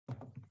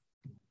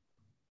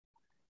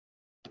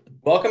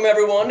Welcome,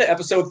 everyone, to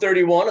episode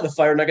 31 of the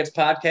Fire Nuggets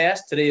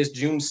podcast. Today is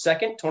June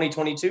 2nd,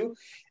 2022,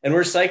 and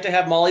we're psyched to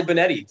have Molly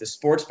Benetti, the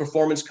sports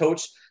performance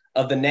coach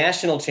of the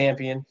national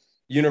champion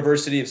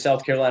University of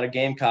South Carolina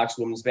Gamecocks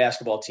women's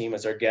basketball team,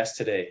 as our guest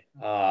today.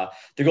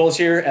 The goals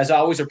here, as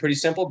always, are pretty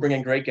simple: bring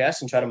in great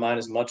guests and try to mine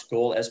as much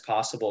goal as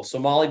possible. So,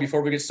 Molly,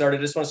 before we get started,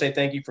 I just want to say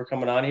thank you for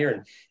coming on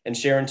here and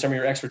sharing some of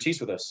your expertise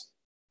with us.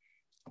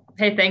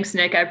 Hey, thanks,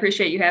 Nick. I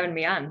appreciate you having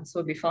me on. This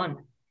would be fun.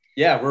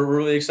 Yeah, we're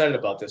really excited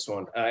about this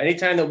one.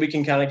 Anytime that we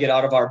can kind of get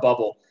out of our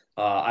bubble,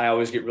 I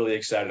always get really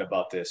excited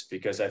about this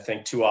because I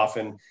think too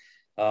often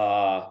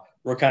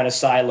we're kind of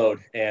siloed.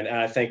 And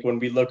I think when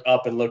we look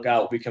up and look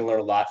out, we can learn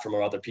a lot from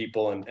our other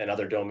people and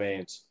other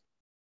domains.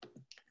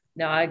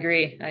 No, I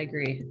agree.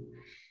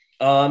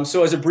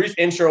 So as a brief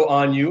intro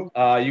on you,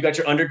 you got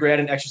your undergrad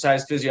in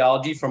exercise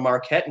physiology from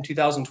Marquette in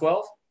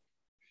 2012.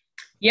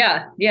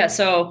 Yeah.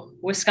 So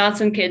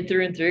Wisconsin kid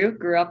through and through,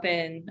 grew up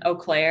in Eau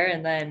Claire,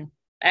 and then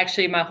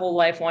actually my whole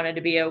life wanted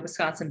to be a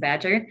Wisconsin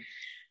Badger.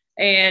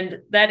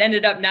 And that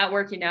ended up not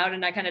working out.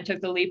 And I kind of took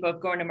the leap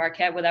of going to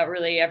Marquette without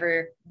really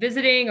ever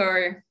visiting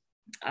or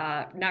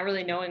not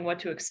really knowing what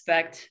to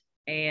expect,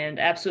 and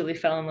absolutely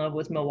fell in love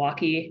with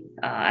Milwaukee.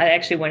 I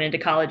actually went into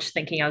college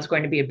thinking I was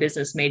going to be a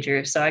business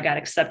major. So I got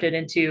accepted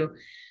into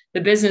the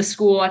business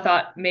school. I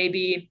thought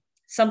maybe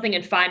something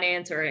in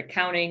finance or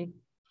accounting.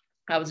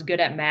 I was good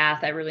at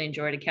math. I really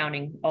enjoyed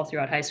accounting all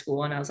throughout high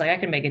school. And I was like, I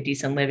can make a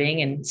decent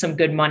living and some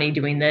good money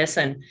doing this.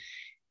 And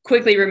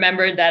quickly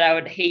remembered that I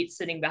would hate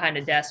sitting behind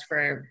a desk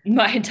for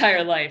my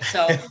entire life.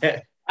 So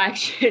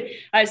actually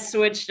I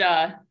switched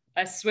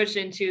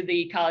into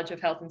the College of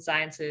Health and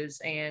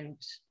Sciences and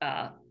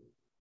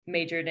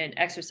majored in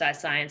exercise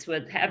science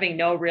with having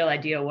no real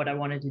idea what I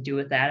wanted to do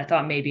with that. I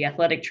thought maybe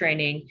athletic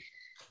training,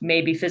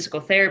 maybe physical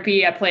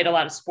therapy. I played a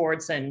lot of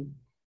sports and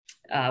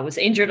was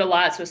injured a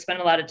lot. So I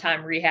spent a lot of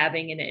time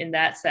rehabbing in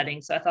that setting.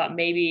 So I thought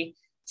maybe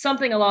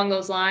something along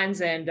those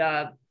lines, and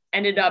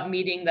ended up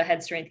meeting the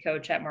head strength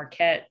coach at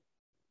Marquette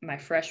my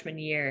freshman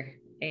year,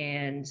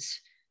 and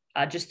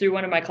just through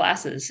one of my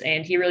classes.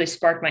 And he really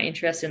sparked my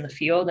interest in the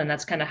field. And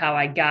that's kind of how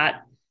I got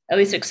at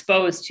least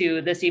exposed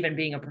to this even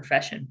being a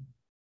profession.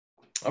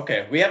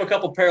 Okay, we have a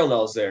couple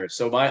parallels there.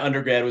 So my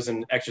undergrad was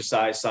in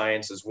exercise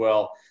science as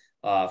well,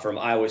 from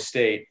Iowa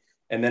State.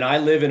 And then I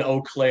live in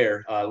Eau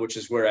Claire, which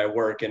is where I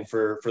work. And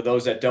for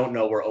those that don't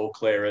know where Eau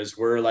Claire is,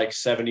 we're like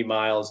 70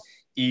 miles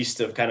east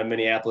of kind of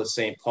Minneapolis,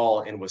 St.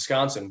 Paul in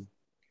Wisconsin.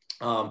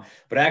 But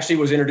I actually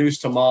was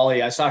introduced to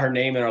Molly. I saw her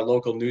name in our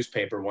local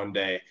newspaper one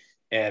day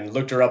and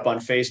looked her up on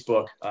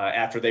Facebook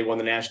after they won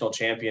the national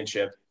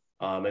championship.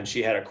 And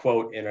she had a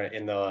quote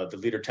in the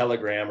Leader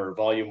Telegram or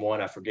Volume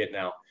 1, I forget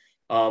now.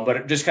 But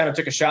it just kind of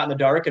took a shot in the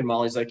dark, and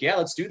Molly's like, yeah,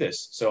 let's do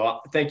this. So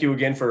thank you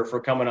again for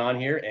coming on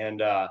here,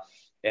 and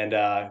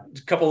a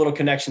couple little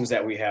connections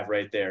that we have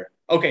right there.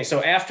 Okay,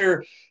 so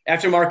after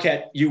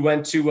Marquette, you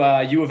went to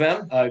U of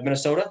M,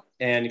 Minnesota,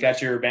 and you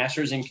got your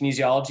master's in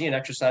kinesiology and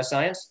exercise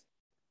science.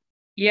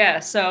 Yeah.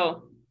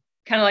 So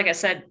kind of like I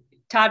said,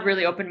 Todd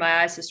really opened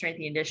my eyes to strength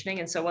and conditioning.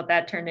 And so what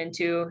that turned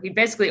into, he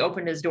basically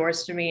opened his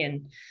doors to me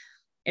and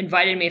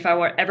invited me if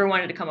I ever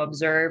wanted to come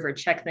observe or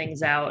check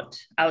things out.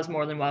 I was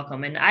more than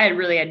welcome. And I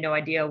really had no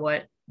idea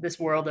what this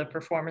world of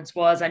performance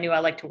was. I knew I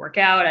liked to work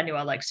out. I knew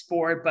I liked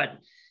sport, but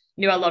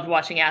knew I loved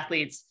watching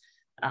athletes.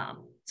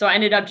 So I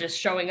ended up just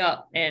showing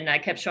up, and I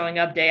kept showing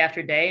up day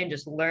after day and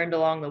just learned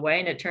along the way.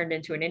 And it turned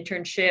into an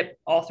internship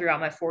all throughout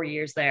my 4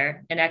 years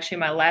there. And actually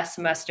my last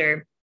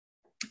semester,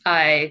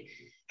 I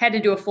had to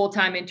do a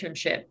full-time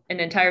internship, an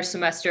entire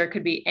semester. It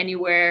could be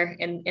anywhere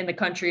in the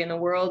country, in the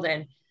world.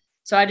 And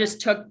so I just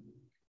took,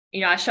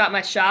 I shot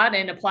my shot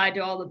and applied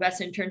to all the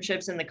best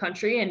internships in the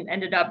country, and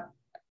ended up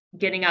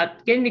getting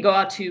to go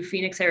out to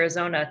Phoenix,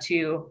 Arizona,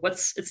 to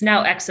it's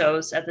now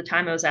Exos. At the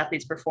time it was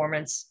Athletes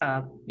Performance.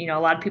 A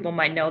lot of people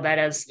might know that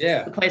as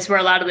the place where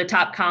a lot of the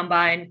top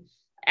combine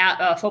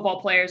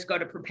football players go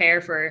to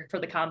prepare for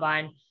the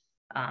combine.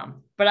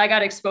 But I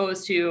got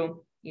exposed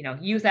to,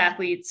 youth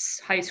athletes,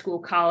 high school,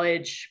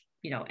 college,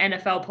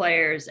 NFL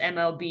players,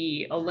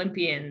 MLB,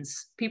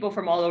 Olympians, people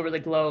from all over the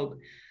globe.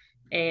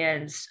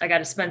 And I got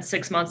to spend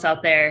 6 months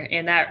out there,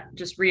 and that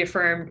just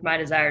reaffirmed my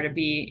desire to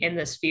be in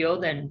this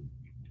field. And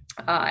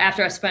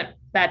after I spent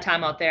that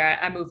time out there,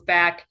 I moved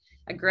back.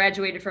 I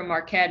graduated from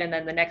Marquette, and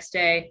then the next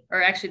day,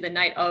 or actually the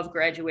night of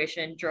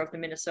graduation, drove to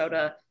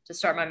Minnesota to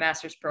start my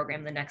master's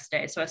program the next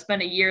day. So I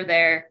spent a year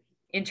there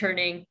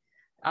interning.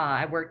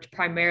 I worked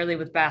primarily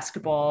with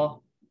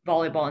basketball,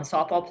 volleyball, and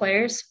softball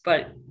players,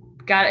 but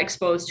got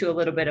exposed to a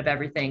little bit of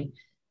everything.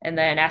 And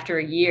then after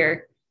a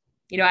year,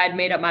 I had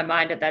made up my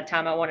mind at that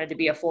time. I wanted to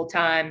be a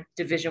full-time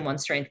Division I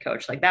strength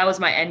coach. Like, that was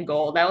my end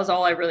goal. That was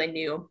all I really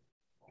knew.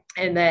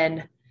 And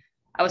then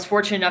I was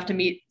fortunate enough to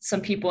meet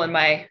some people in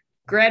my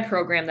grad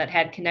program that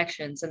had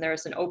connections, and there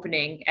was an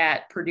opening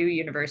at Purdue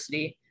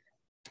University.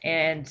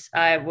 And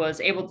I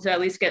was able to at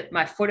least get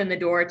my foot in the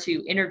door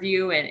to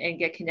interview and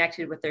get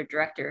connected with their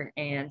director.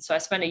 And so I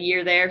spent a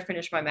year there,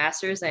 finished my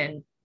master's,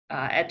 and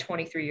at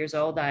 23 years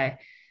old, I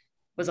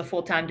was a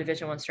full-time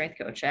Division I strength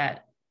coach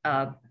at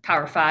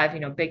Power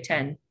Five, Big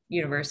Ten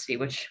university,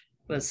 which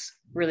was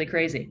really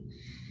crazy.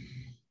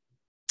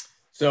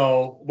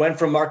 So went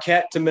from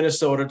Marquette to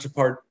Minnesota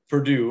to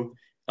Purdue.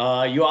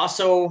 You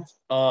also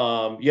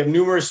you have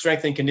numerous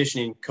strength and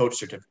conditioning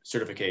coach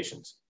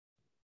certifications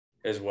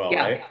as well,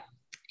 Yeah. right?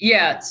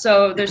 Yeah.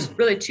 So there's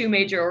really two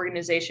major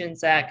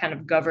organizations that kind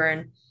of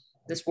govern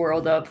this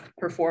world of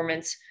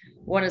performance.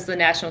 One is the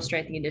National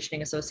Strength and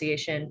Conditioning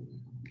Association,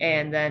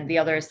 and then the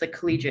other is the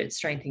Collegiate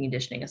Strength and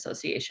Conditioning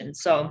Association.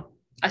 So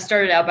I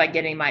started out by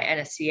getting my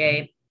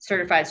NSCA,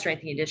 Certified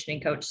Strength and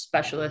Conditioning Coach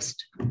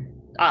Specialist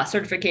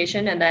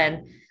certification. And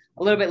then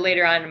a little bit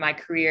later on in my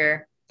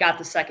career, got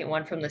the second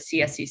one from the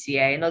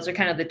CSCCA. And those are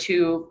kind of the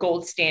two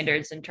gold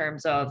standards in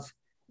terms of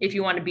if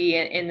you want to be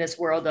in this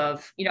world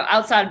of,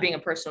 outside of being a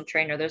personal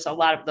trainer, there's a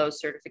lot of those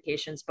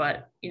certifications,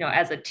 but,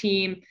 as a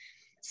team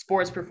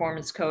sports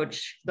performance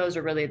coach, those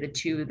are really the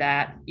two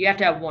that you have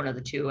to have one of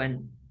the two.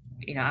 And,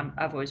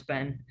 I've always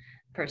been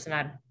a person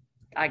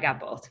I got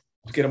both.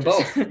 Get them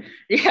both.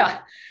 Yeah.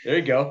 There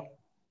you go.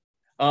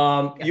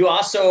 You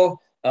also,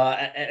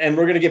 and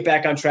we're going to get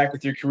back on track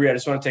with your career. I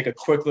just want to take a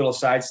quick little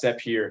sidestep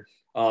here.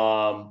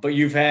 But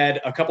you've had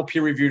a couple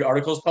peer-reviewed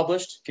articles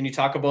published. Can you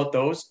talk about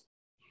those?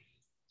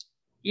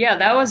 Yeah,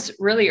 that was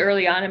really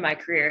early on in my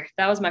career.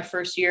 That was my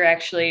first year,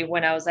 actually,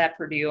 when I was at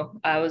Purdue.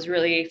 I was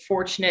really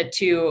fortunate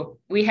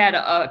we had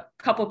a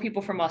couple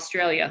people from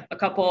Australia, a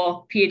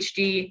couple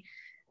PhD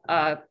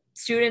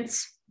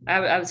students.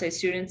 I would say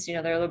students, they're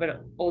a little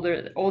bit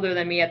older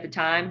than me at the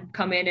time,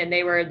 come in, and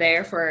they were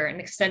there for an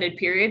extended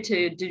period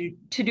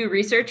to do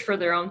research for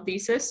their own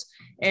thesis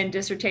and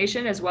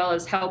dissertation, as well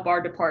as help our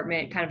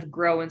department kind of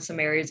grow in some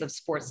areas of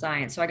sports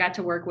science. So I got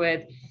to work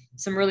with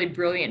some really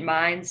brilliant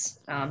minds,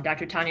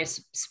 Dr. Tanya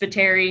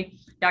Spiteri,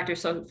 Dr.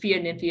 Sophia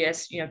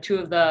Nymphius, two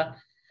of the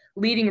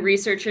leading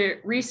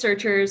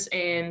researchers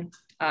in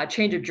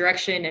change of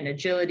direction and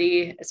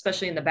agility,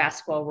 especially in the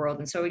basketball world.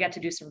 And so we got to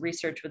do some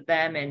research with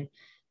them, and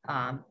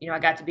I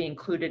got to be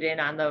included in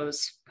on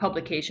those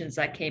publications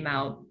that came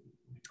out.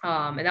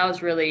 And that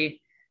was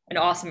really an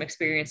awesome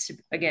experience to,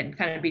 again,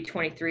 kind of be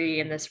 23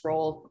 in this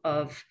role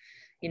of,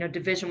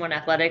 Division I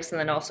athletics, and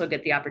then also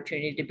get the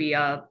opportunity to be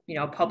a,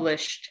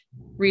 published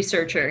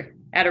researcher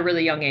at a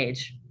really young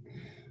age.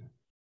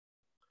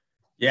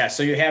 Yeah.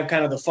 So you have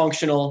kind of the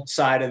functional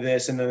side of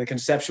this and then the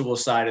conceptual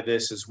side of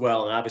this as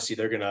well. And obviously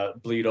they're going to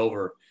bleed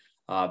over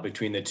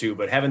between the two,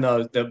 but having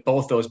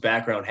both those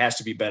background has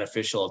to be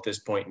beneficial at this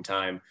point in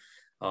time.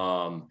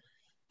 How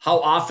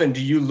often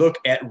do you look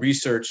at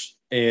research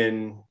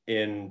in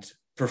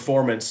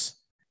performance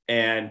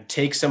and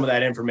take some of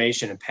that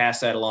information and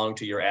pass that along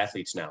to your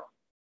athletes now?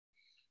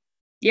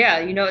 Yeah,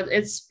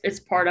 it's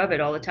part of it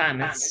all the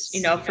time. It's,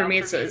 for me,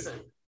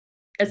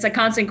 it's a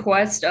constant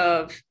quest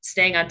of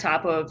staying on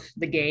top of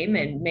the game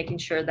and making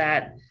sure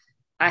that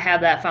I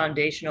have that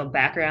foundational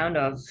background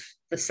of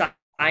the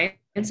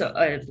science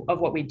of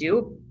what we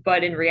do.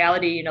 But in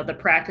reality, the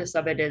practice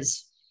of it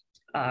is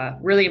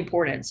really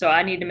important. So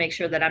I need to make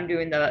sure that I'm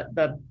doing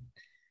the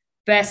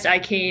best I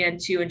can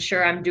to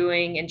ensure I'm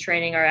doing and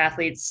training our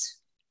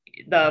athletes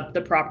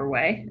the proper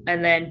way.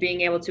 And then being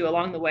able to,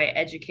 along the way,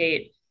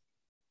 educate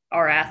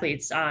our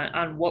athletes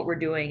on what we're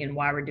doing and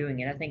why we're doing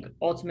it. I think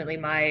ultimately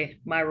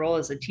my role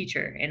as a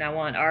teacher, and I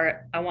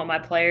want my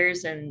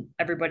players and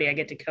everybody I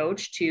get to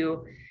coach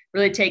to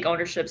really take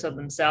ownerships of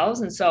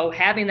themselves. And so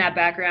having that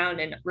background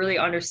and really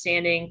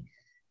understanding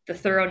the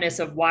thoroughness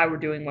of why we're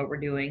doing what we're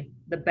doing,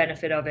 the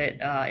benefit of it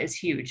is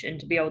huge. And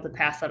to be able to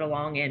pass that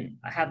along and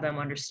have them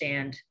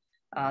understand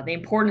the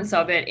importance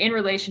of it in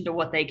relation to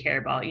what they care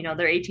about.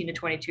 They're 18 to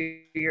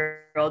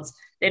 22-year-olds.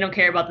 They don't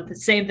care about the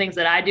same things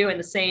that I do in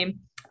the same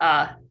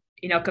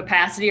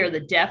capacity or the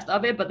depth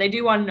of it, but they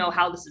do want to know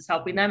how this is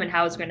helping them and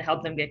how it's going to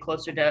help them get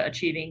closer to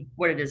achieving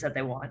what it is that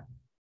they want.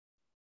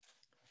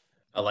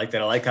 I like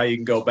that. I like how you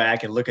can go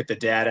back and look at the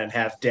data and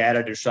have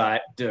data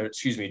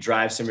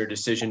drive some of your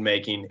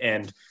decision-making,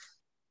 and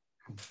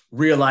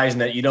realizing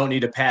that you don't need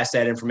to pass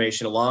that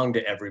information along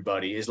to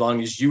everybody. As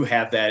long as you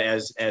have that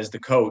as the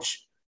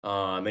coach,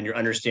 and you're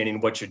understanding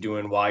what you're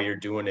doing, why you're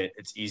doing it,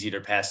 it's easy to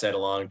pass that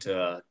along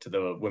to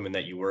the women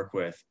that you work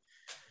with.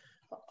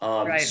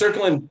 Right.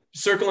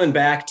 Circling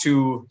back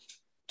to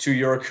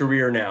your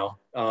career now.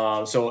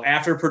 So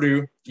after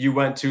Purdue, you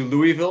went to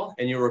Louisville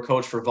and you were a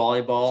coach for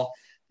volleyball,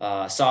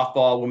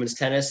 softball, women's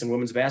tennis, and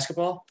women's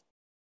basketball.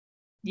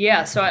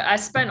 Yeah. So I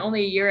spent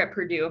only a year at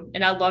Purdue,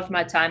 and I loved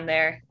my time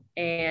there.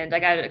 And I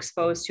got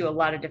exposed to a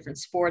lot of different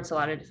sports, a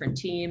lot of different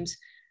teams.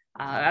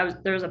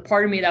 There was a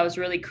part of me that was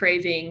really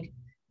craving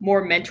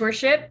more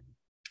mentorship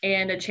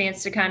and a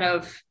chance to kind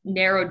of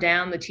narrow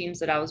down the teams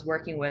that I was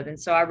working with. And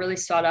so I really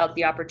sought out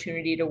the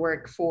opportunity to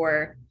work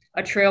for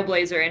a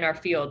trailblazer in our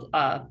field,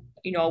 a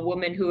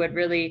woman who had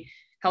really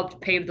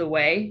helped pave the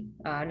way,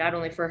 not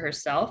only for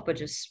herself, but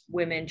just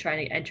women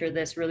trying to enter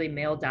this really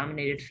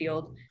male-dominated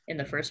field in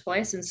the first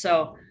place. And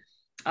so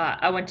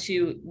I went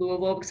to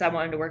Louisville because I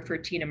wanted to work for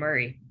Tina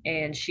Murray.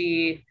 And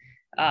she,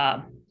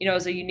 it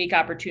was a unique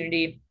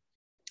opportunity.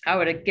 I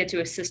would get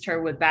to assist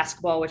her with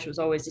basketball, which was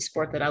always the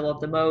sport that I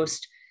loved the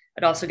most.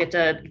 I'd also get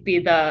to be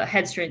the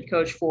head strength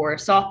coach for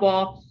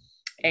softball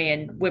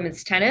and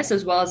women's tennis,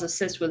 as well as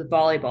assist with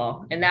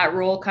volleyball. And that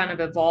role kind of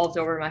evolved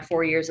over my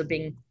 4 years of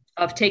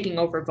taking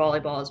over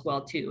volleyball as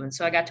well too. And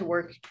so I got to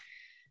work,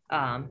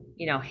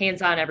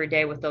 hands-on every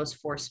day with those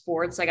four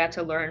sports. I got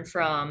to learn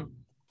from,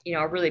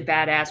 a really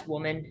badass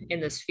woman in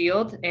this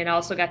field. And I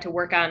also got to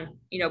work on,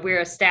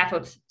 we're a staff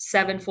of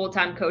 7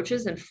 full-time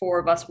coaches and 4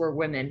 of us were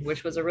women,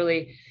 which was a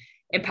really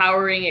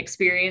empowering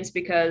experience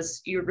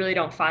because you really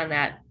don't find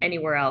that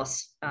anywhere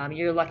else.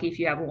 You're lucky if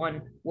you have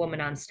one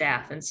woman on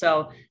staff. And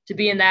so to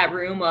be in that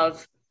room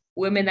of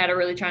women that are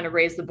really trying to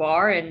raise the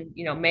bar and,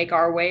 make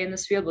our way in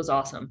this field was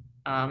awesome.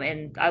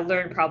 And I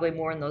learned probably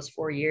more in those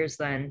 4 years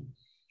than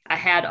I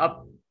had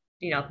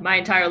my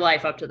entire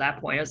life up to that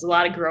point. It was a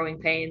lot of growing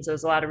pains. It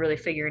was a lot of really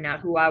figuring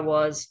out who I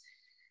was,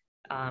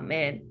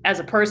 and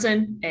as a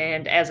person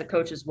and as a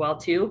coach as well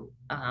too.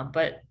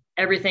 But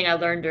everything I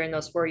learned during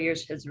those 4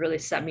 years has really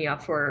set me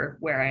up for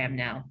where I am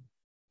now.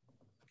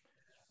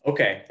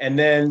 Okay. And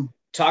then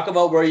talk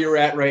about where you're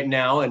at right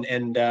now.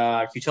 And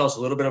can you tell us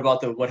a little bit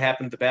about what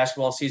happened at the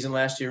basketball season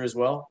last year as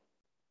well?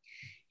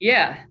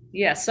 Yeah.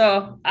 Yeah.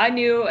 So I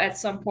knew at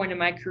some point in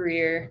my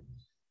career,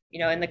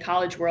 in the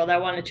college world, I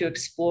wanted to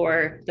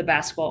explore the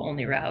basketball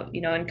only route.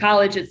 In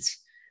college,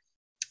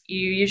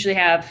 you usually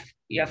have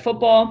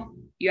football,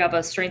 you have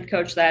a strength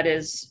coach that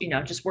is,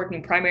 just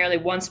working primarily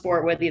one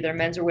sport with either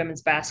men's or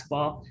women's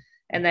basketball.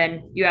 And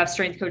then you have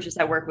strength coaches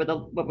that work with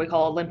what we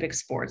call Olympic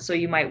sports. So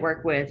you might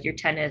work with your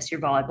tennis, your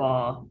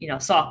volleyball,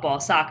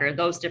 softball, soccer,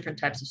 those different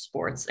types of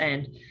sports.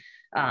 And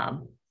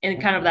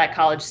in kind of that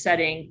college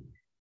setting,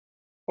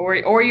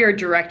 or you're a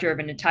director of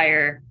an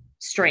entire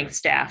strength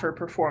staff or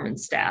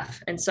performance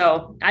staff. And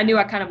so I knew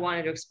I kind of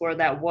wanted to explore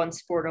that one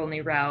sport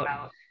only route.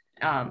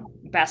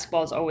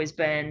 Basketball has always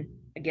been,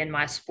 again,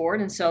 my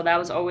sport. And so that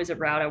was always a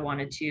route I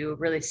wanted to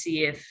really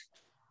see if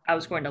I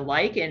was going to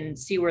like and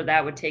see where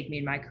that would take me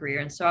in my career.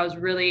 And so I was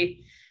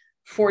really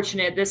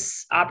fortunate.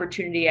 This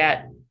opportunity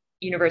at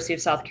University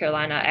of South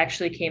Carolina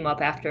actually came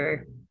up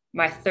after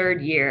my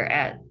 3rd year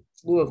at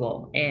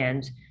Louisville.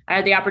 And I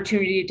had the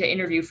opportunity to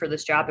interview for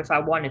this job if I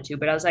wanted to,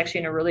 but I was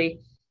actually in a really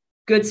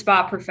good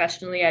spot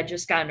professionally. I'd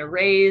just gotten a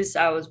raise.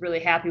 I was really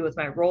happy with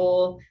my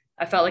role.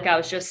 I felt like I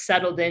was just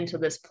settled into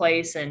this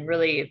place and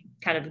really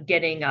kind of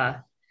getting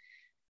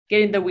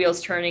the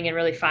wheels turning and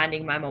really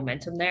finding my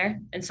momentum there.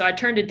 And so I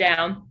turned it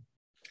down.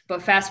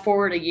 But fast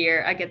forward a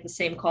year, I get the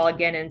same call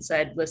again and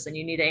said, listen,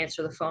 you need to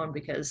answer the phone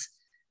because,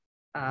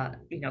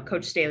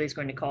 Coach Staley is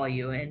going to call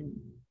you and,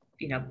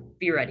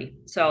 be ready.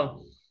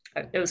 So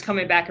it was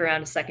coming back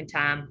around a second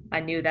time. I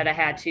knew that I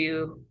had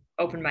to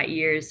open my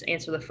ears,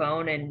 answer the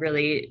phone, and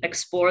really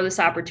explore this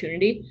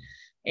opportunity.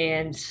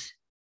 And,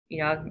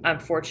 I'm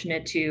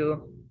fortunate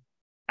to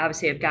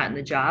obviously have gotten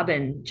the job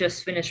and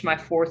just finished my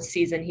 4th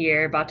season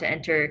here, about to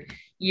enter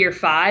year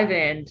 5,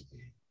 and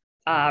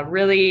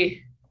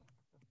really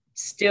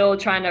still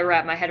trying to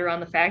wrap my head around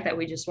the fact that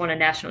we just won a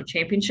national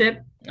championship.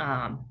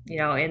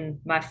 In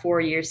my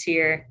 4 years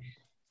here,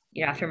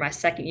 after my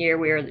 2nd year,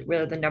 we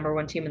were the number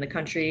 1 team in the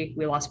country.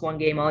 We lost 1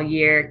 game all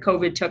year.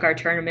 COVID took our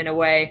tournament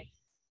away.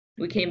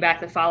 We came back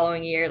the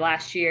following year,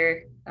 last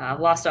year,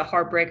 lost a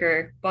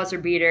heartbreaker, buzzer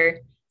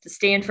beater to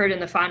Stanford in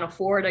the Final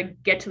Four to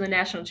get to the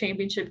national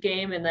championship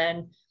game. And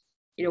then,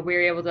 we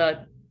were able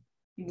to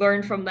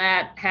learn from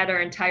that, had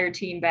our entire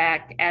team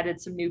back,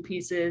 added some new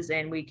pieces,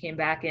 and we came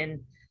back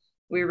and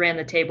we ran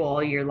the table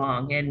all year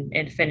long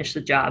and finished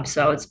the job.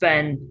 So it's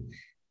been,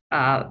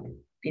 a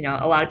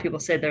lot of people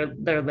say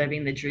they're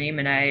living the dream.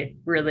 And I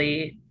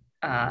really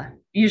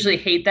usually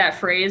hate that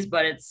phrase,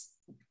 but it's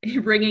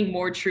ringing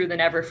more true than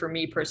ever for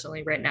me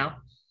personally right now.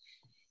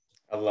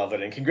 I love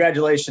it. And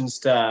congratulations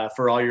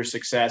for all your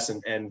success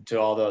and to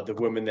all the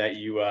women that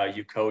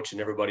you coach and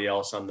everybody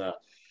else on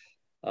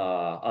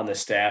the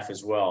staff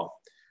as well.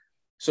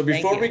 So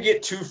before we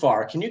get too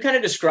far, can you kind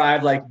of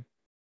describe like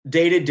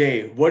day to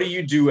day, what do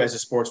you do as a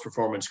sports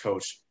performance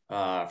coach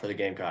for the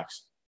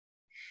Gamecocks?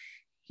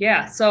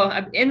 Yeah. So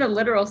in the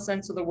literal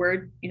sense of the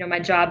word, my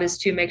job is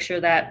to make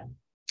sure that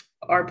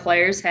our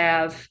players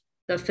have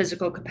the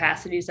physical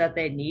capacities that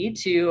they need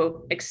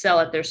to excel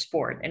at their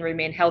sport and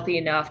remain healthy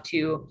enough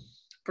to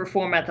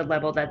perform at the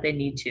level that they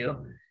need to.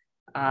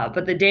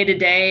 But the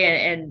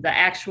day-to-day and the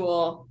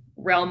actual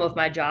realm of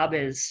my job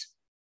is,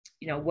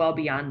 well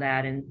beyond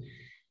that. And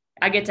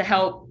I get to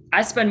help.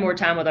 I spend more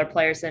time with our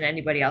players than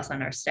anybody else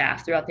on our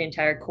staff throughout the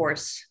entire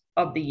course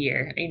of the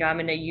year. I'm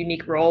in a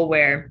unique role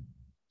where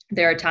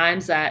there are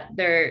times that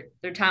their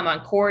time on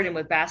court and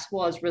with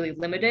basketball is really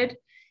limited.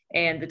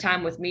 And the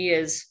time with me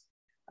is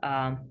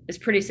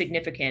pretty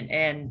significant.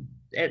 And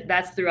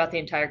that's throughout the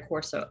entire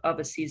course of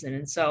a season.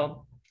 And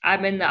so I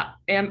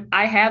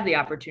have the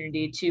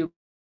opportunity to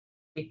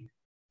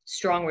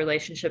strong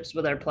relationships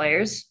with our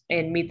players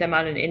and meet them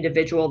on an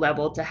individual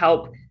level to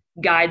help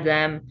guide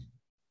them,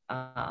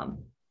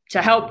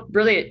 to help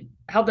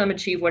them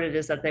achieve what it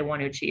is that they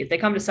want to achieve. They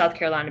come to South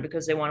Carolina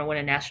because they want to win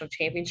a national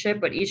championship,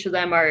 but each of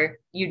them are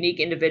unique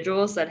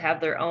individuals that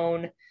have their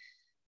own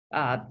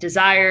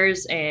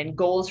desires and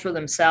goals for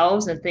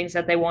themselves and things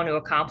that they want to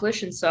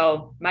accomplish. And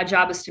so my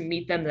job is to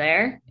meet them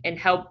there and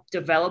help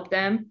develop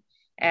them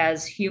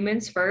as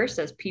humans first,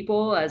 as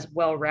people, as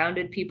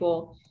well-rounded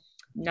people,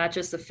 not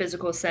just the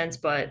physical sense,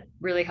 but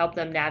really help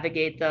them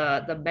navigate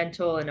the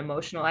mental and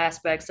emotional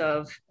aspects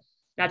of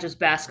not just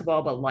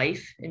basketball, but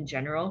life in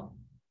general.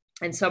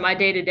 And so my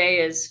day to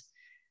day is,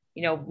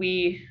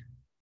 we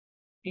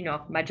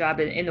my job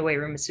in the weight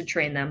room is to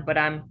train them, but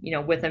I'm,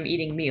 with them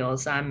eating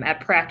meals. I'm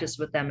at practice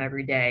with them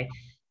every day.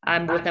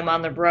 I'm with them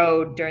on the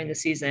road during the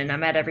season.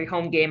 I'm at every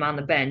home game on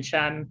the bench.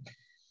 I'm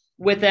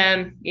with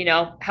them,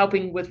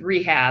 helping with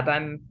rehab.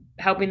 I'm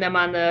helping them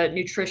on the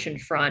nutrition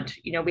front.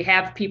 We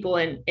have people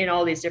in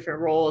all these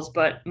different roles,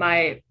 but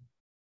my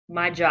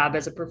job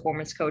as a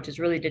performance coach is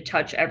really to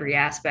touch every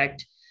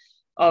aspect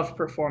of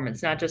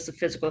performance, not just the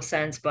physical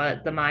sense,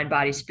 but the mind,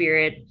 body,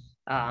 spirit,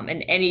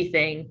 and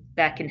anything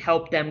that can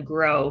help them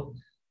grow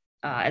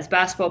as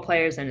basketball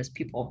players and as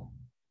people.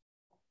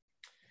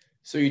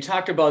 So you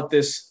talked about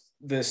this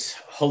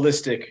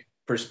holistic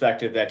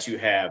perspective that you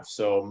have.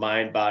 So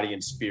mind, body,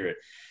 and spirit.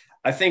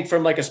 I think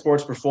from like a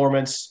sports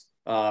performance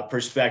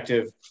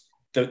perspective,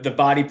 the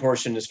body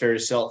portion is very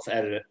self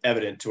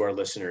evident to our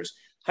listeners.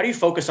 How do you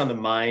focus on the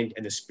mind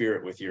and the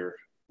spirit with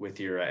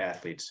your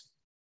athletes?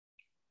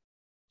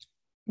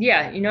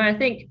 Yeah, I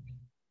think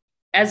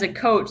as a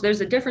coach, there's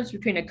a difference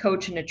between a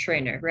coach and a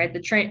trainer, right?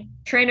 The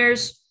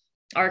trainers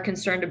are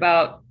concerned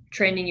about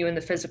training you in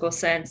the physical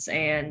sense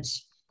and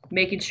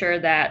making sure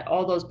that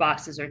all those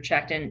boxes are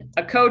checked. And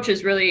a coach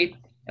is really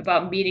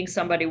about meeting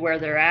somebody where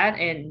they're at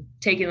and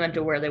taking them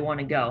to where they want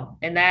to go.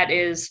 And that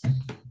is,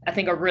 I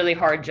think, a really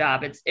hard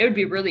job. It would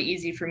be really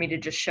easy for me to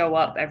just show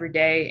up every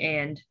day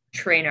and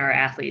train our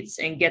athletes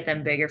and get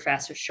them bigger,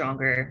 faster,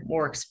 stronger,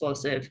 more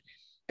explosive.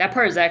 That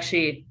part is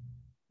actually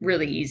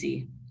really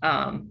easy.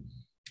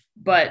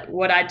 But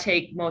what I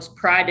take most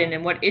pride in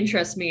and what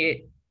interests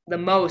me the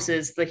most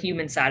is the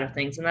human side of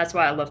things. And that's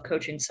why I love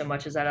coaching so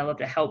much, is that I love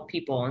to help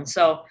people. And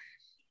so,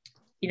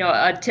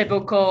 a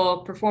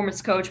typical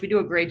performance coach, we do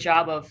a great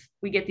job of,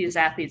 we get these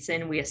athletes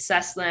in, we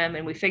assess them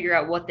and we figure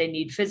out what they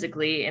need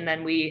physically, and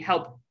then we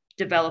help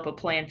develop a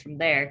plan from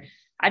there.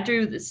 I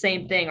do the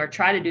same thing, or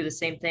try to do the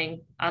same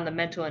thing, on the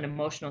mental and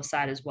emotional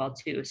side as well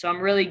too. So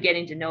I'm really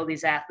getting to know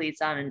these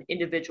athletes on an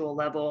individual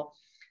level,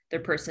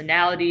 their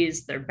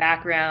personalities, their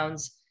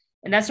backgrounds.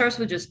 And that starts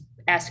with just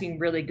asking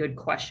really good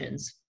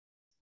questions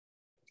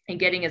and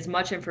getting as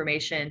much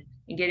information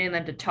and getting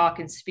them to talk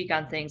and speak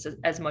on things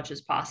as much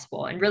as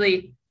possible, and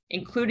really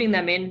including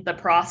them in the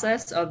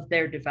process of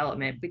their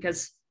development.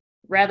 Because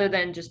rather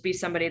than just be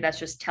somebody that's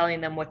just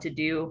telling them what to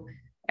do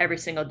every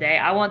single day,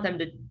 I want them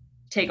to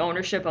take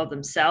ownership of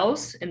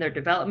themselves in their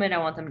development. I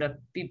want them to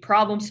be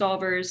problem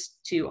solvers,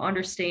 to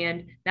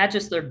understand not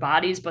just their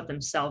bodies, but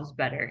themselves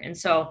better. And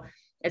so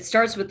it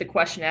starts with the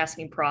question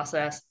asking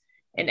process.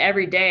 And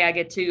every day I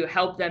get to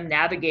help them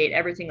navigate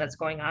everything that's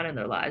going on in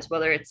their lives,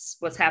 whether it's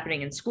what's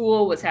happening in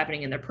school, what's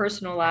happening in their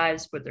personal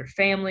lives, with their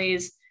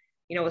families,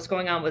 what's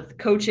going on with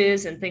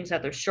coaches and things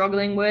that they're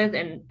struggling with.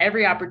 And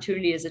every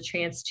opportunity is a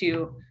chance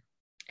to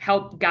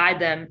help guide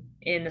them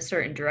in a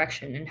certain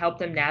direction and help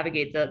them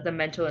navigate the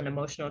mental and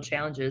emotional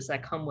challenges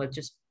that come with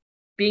just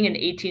being an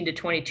 18 to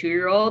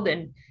 22-year-old.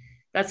 And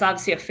that's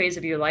obviously a phase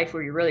of your life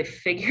where you're really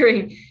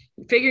figuring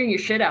your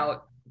shit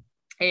out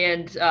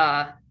and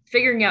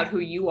figuring out who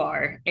you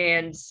are.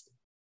 And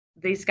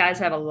these guys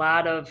have a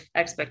lot of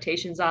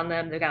expectations on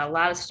them. They've got a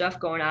lot of stuff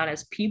going on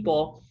as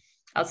people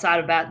outside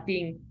of that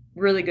being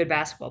really good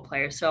basketball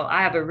players. So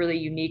I have a really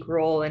unique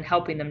role in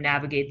helping them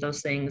navigate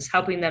those things,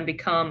 helping them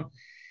become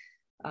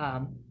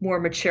more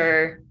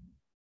mature,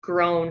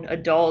 grown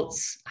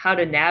adults, how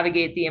to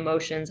navigate the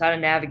emotions, how to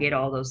navigate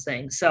all those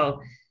things. So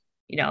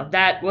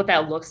that what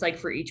that looks like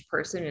for each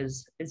person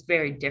is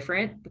very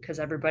different, because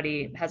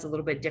everybody has a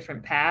little bit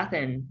different path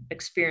and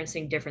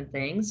experiencing different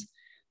things.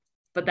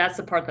 But that's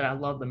the part that I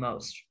love the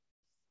most.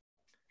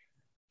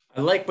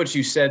 I like what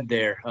you said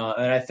there,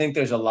 and I think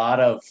there's a lot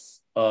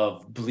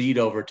of bleed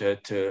over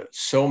to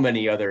so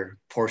many other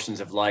portions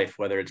of life,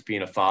 whether it's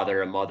being a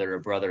father, a mother, a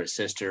brother, a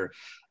sister,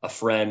 a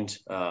friend,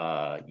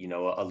 a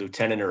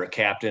lieutenant or a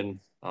captain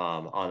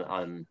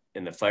on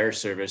in the fire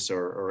service,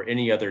 or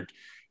any other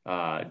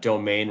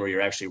domain where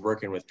you're actually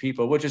working with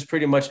people, which is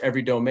pretty much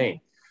every domain.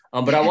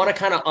 But I want to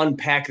kind of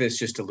unpack this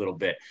just a little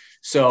bit.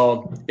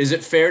 So is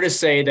it fair to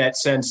say that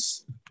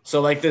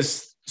like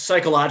this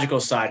psychological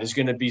side is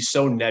going to be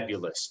so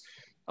nebulous,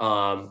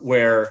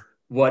 where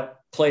what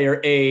player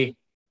A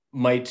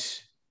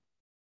might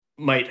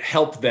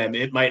help them,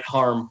 it might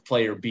harm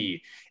player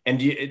B. And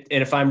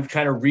if I'm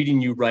kind of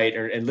reading you right,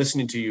 and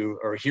listening to you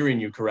or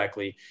hearing you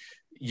correctly,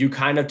 you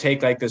kind of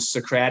take like this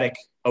Socratic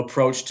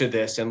approach to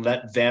this and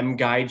let them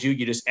guide you.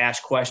 You just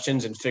ask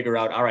questions and figure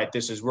out, all right,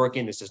 this is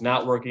working, this is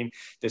not working,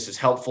 this is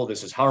helpful,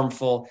 this is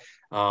harmful.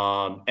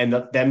 And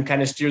them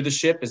kind of steer the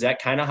ship. Is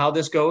that kind of how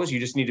this goes? You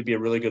just need to be a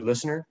really good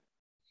listener.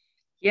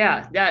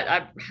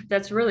 Yeah,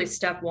 that's really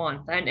step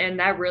one. And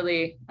that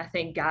really, I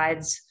think,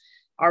 guides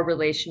our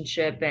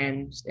relationship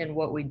and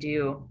what we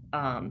do.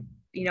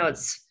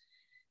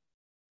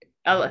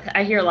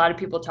 I hear a lot of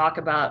people talk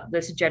about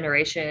this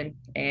generation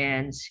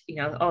and,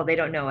 oh, they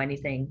don't know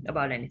anything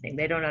about anything.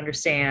 They don't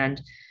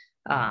understand.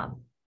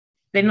 Um,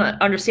 they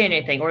don't understand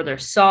anything, or they're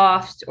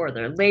soft, or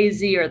they're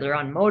lazy, or they're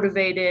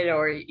unmotivated,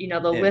 or,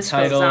 the list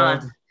goes Entitled,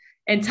 on.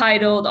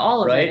 Entitled,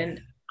 all of it. right?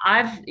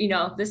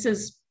 And this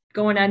is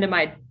going into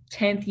my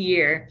 10th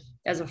year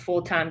as a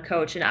full-time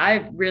coach. And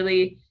I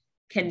really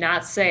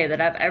cannot say that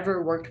I've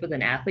ever worked with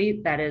an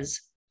athlete that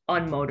is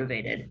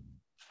unmotivated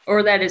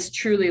or that is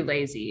truly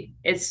lazy.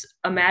 It's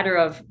a matter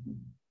of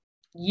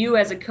you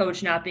as a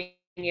coach not being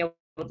able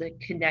to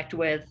connect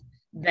with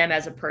them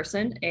as a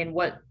person and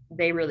what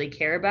they really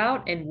care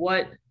about and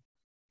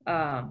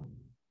um,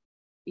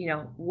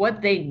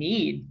 what they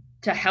need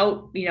to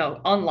help,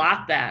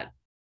 unlock that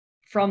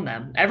from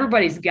them.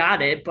 Everybody's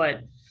got it,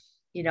 but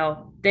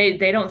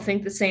they don't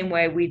think the same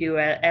way we do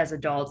as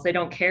adults. They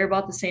don't care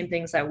about the same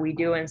things that we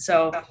do. And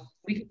so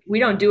we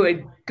don't do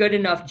a good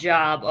enough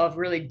job of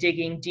really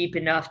digging deep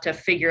enough to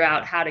figure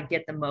out how to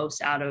get the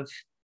most out of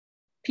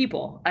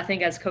people. I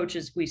think as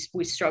coaches, we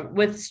struggle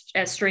with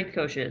as strength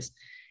coaches.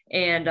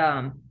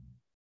 And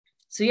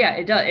so yeah,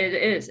 it does. It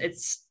is.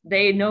 It's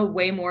they know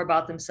way more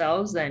about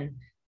themselves than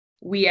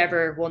we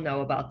ever will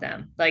know about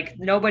them. Like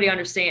nobody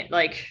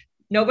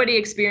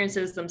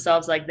experiences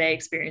themselves like they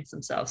experience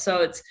themselves. So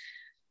it's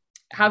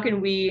how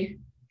can we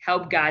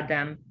help guide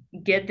them,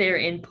 get their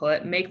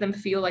input, make them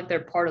feel like they're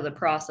part of the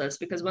process?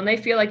 Because when they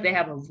feel like they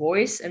have a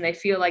voice and they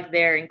feel like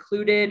they're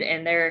included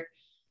and they're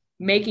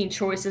making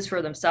choices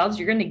for themselves,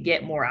 you're going to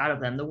get more out of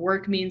them. The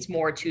work means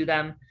more to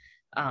them.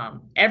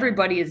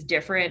 Everybody is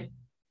different.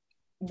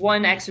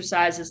 One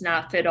exercise is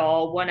not fit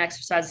all. One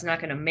exercise is not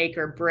going to make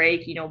or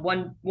break,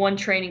 one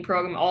training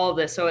program, all of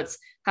this. So it's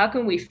how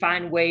can we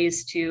find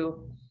ways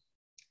to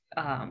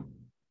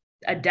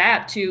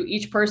adapt to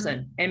each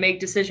person and make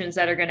decisions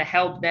that are going to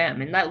help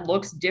them. And that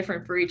looks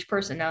different for each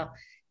person. Now,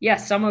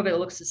 yes, some of it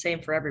looks the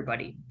same for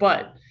everybody,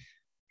 but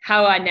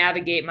how I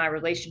navigate my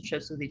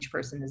relationships with each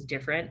person is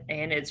different.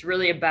 And it's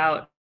really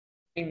about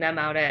getting them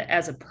out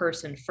as a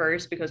person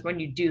first, because when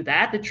you do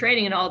that, the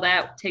training and all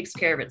that takes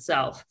care of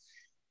itself,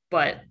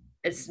 but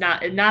it's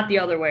not the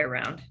other way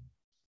around.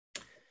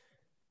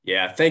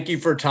 Yeah. Thank you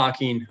for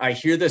talking. I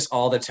hear this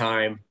all the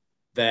time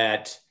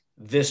that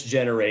this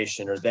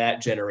generation or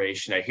that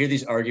generation, I hear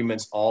these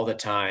arguments all the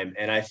time.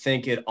 And I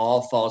think it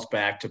all falls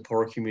back to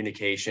poor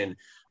communication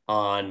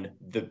on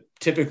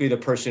typically the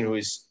person who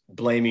is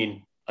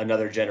blaming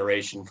another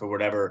generation for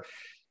whatever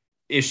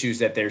issues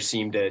that they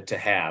seem to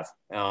have.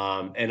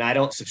 And I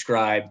don't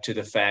subscribe to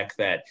the fact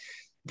that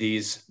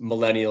these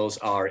millennials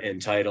are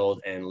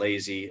entitled and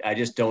lazy. I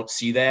just don't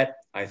see that.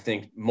 I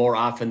think more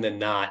often than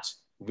not,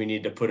 we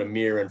need to put a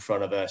mirror in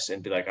front of us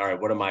and be like, all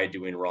right, what am I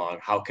doing wrong?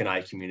 How can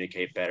I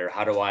communicate better?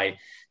 How do I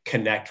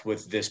connect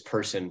with this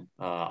person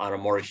on a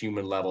more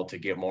human level to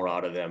get more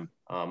out of them?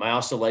 I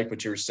also like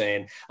what you were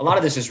saying. A lot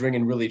of this is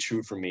ringing really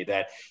true for me,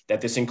 that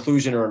this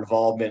inclusion or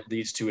involvement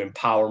leads to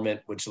empowerment,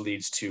 which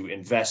leads to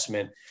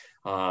investment.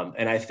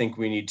 And I think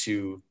we need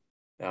to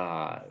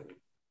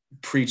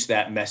preach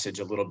that message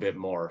a little bit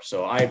more.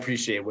 So I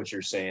appreciate what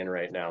you're saying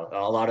right now.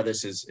 A lot of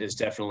this is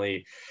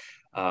definitely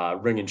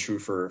ringing true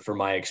for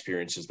my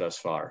experiences thus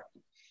far.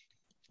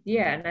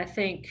 Yeah. And I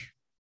think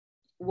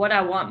what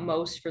I want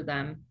most for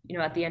them,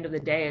 at the end of the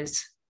day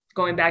is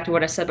going back to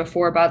what I said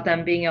before about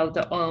them being able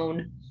to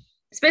own,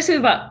 it's basically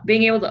about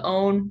being able to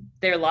own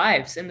their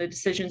lives and the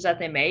decisions that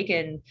they make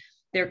and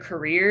their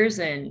careers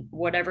and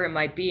whatever it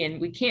might be.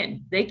 And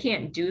they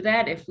can't do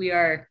that if we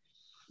are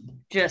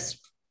just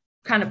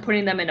kind of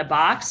putting them in a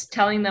box,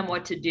 telling them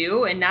what to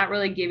do and not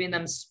really giving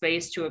them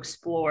space to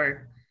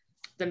explore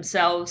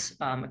themselves,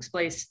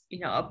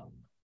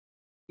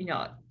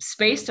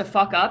 space to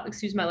fuck up,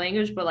 excuse my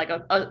language, but like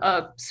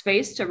a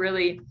space to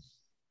really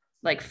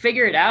like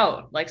figure it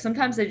out. Like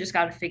sometimes they just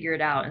got to figure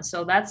it out. And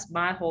so that's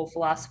my whole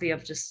philosophy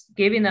of just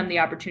giving them the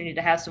opportunity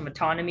to have some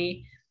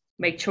autonomy,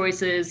 make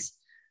choices.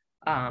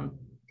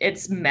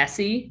 It's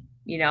messy,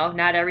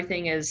 not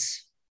everything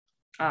is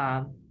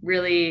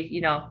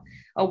really,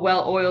 a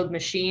well-oiled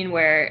machine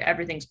where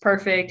everything's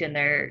perfect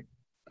and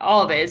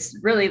all of it. It's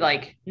really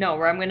like, no,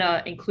 where I'm going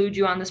to include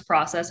you on this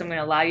process. I'm going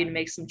to allow you to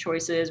make some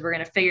choices. We're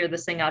going to figure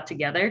this thing out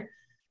together.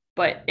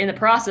 But in the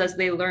process,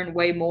 they learn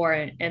way more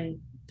and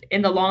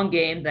in the long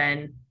game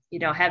than,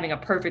 having a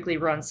perfectly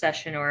run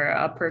session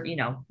or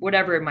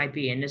whatever it might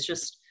be. And it's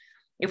just,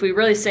 if we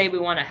really say we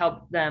want to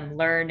help them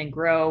learn and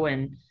grow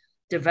and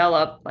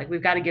develop, like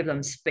we've got to give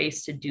them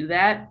space to do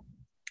that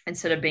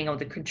instead of being able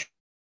to control.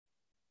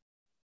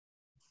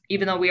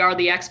 Even though we are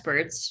the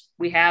experts,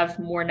 we have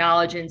more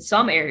knowledge in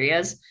some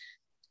areas.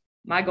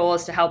 My goal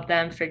is to help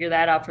them figure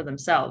that out for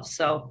themselves.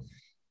 So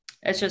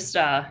it's just,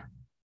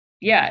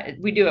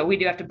 we do it. We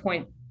do have to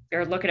point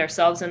or look at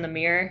ourselves in the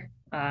mirror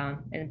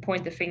and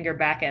point the finger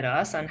back at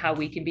us on how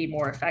we can be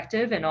more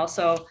effective. And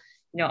also,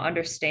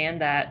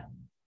 understand that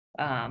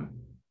a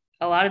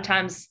lot of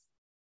times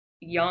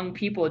young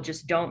people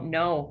just don't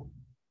know.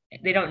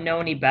 They don't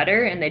know any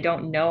better and they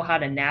don't know how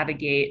to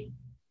navigate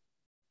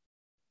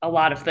a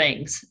lot of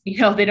things.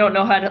 They don't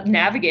know how to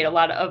navigate a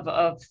lot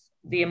of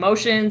the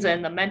emotions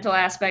and the mental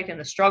aspect and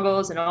the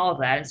struggles and all of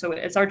that. And so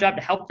it's our job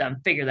to help them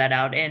figure that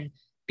out and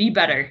be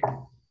better.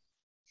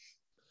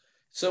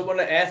 So when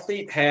an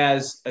athlete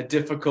has a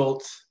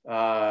difficult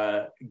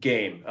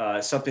game,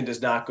 something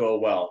does not go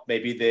well.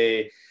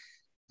 Maybe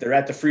they're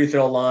at the free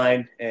throw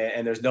line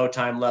and there's no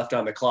time left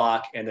on the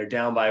clock and they're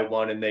down by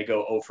one and they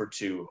go 0 for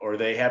 2, or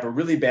they have a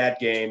really bad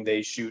game.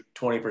 They shoot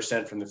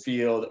 20% from the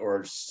field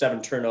or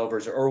 7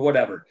 turnovers or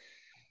whatever.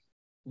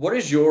 What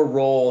is your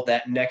role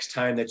that next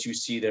time that you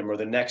see them or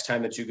the next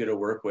time that you get to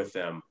work with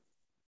them?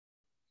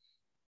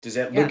 Does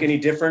that look any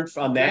different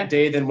on that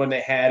day than when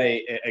they had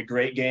a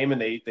great game and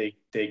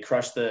they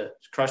crushed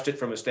it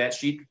from a stat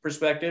sheet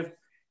perspective?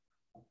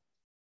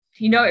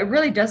 You know, it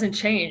really doesn't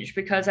change,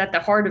 because at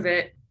the heart of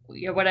it,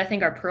 you know, what I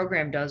think our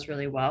program does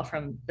really well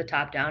from the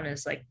top down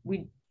is like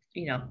we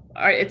have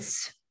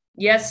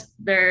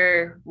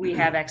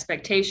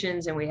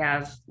expectations and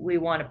we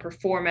want to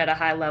perform at a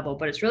high level,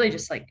 but it's really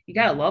just like, you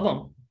got to love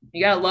them.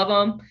 You got to love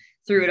them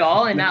through it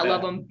all and not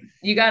love them.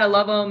 You got to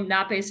love them,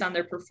 not based on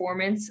their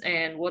performance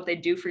and what they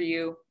do for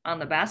you on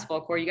the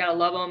basketball court. You got to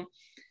love them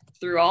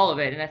through all of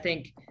it. And I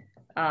think,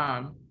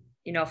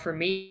 you know, for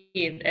me,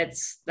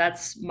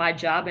 that's my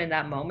job in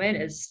that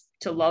moment, is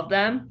to love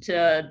them,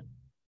 to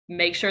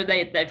make sure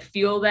they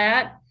feel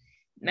that.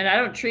 And I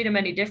don't treat them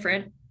any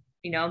different,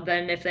 you know,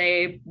 than if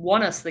they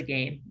won us the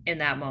game in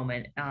that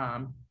moment.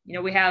 You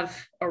know, we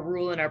have a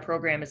rule in our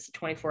program. It's the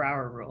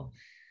 24-hour rule.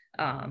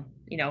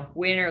 You know,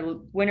 win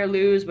or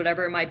lose,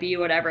 whatever it might be,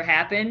 whatever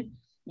happened,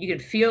 you can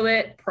feel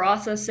it,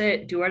 process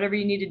it, do whatever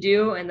you need to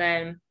do. And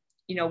then,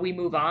 you know, we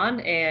move on,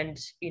 and,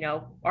 you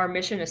know, our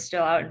mission is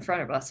still out in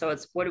front of us. So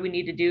it's, what do we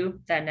need to do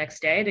that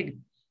next day to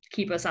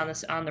keep us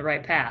on the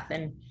right path?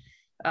 And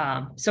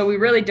so we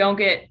really don't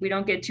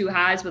get too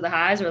highs with the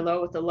highs or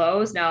low with the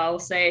lows. Now I'll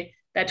say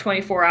that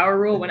 24-hour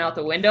rule went out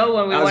the window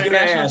when we won a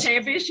national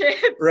championship.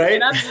 Right.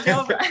 And I'm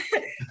still,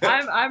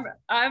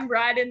 I'm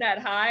riding that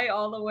high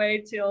all the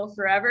way till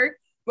forever.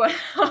 But,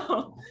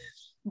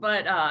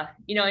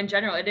 you know, in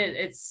general,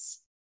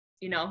 it's,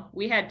 you know,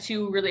 we had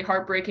 2 really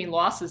heartbreaking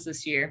losses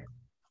this year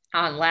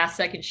on last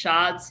second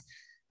shots.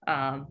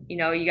 You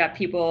know, you got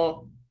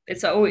people,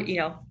 you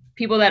know,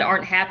 people that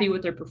aren't happy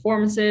with their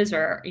performances,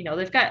 or, you know,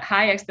 they've got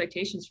high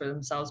expectations for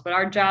themselves, but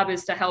our job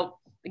is to help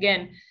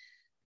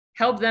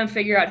them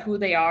figure out who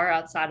they are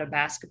outside of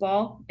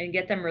basketball and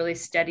get them really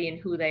steady in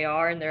who they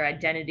are and their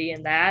identity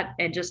in that,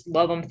 and just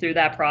love them through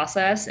that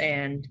process.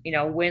 And, you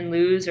know, win,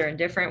 lose, or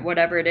indifferent,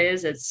 whatever it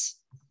is,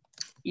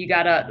 you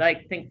gotta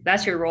think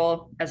that's your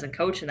role as a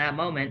coach in that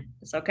moment.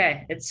 It's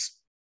okay.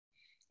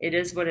 It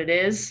is what it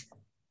is.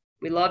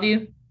 We love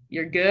you.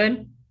 You're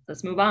good.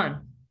 Let's move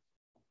on.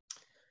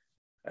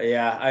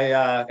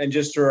 Yeah, and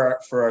just for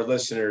our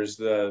listeners,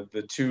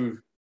 the 2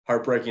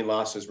 heartbreaking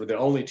losses were the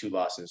only 2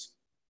 losses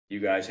you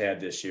guys had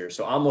this year.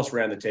 So almost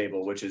ran the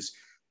table, which is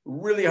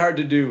really hard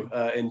to do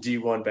in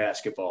D1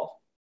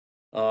 basketball.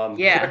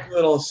 Quick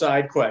little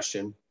side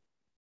question: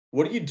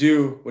 what do you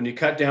do when you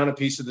cut down a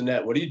piece of the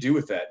net? What do you do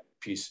with that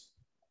piece?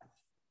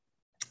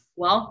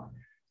 Well,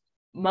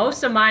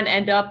 most of mine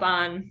end up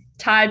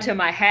tied to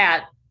my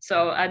hat.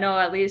 So I know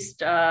at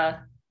least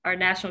our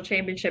national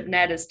championship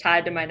net is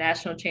tied to my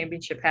national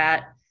championship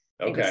hat.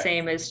 I think the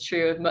same is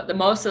true. But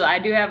I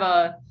do have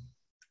a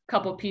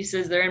couple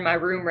pieces. They're in my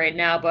room right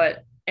now,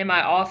 but in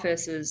my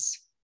office is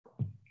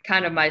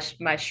kind of my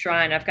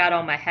shrine. I've got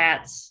all my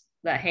hats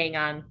that hang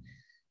on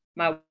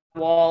my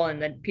wall,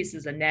 and then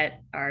pieces of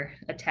net are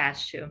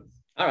attached to.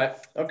 All right.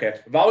 Okay.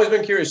 I've always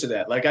been curious to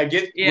that. Like, I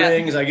get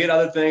rings, I get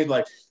other things,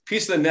 like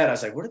piece of the net. I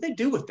was like, what do they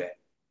do with that?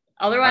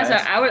 Otherwise,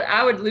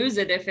 I would lose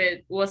it if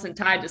it wasn't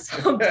tied to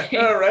something.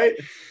 All right.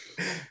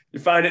 You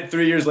find it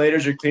 3 years later,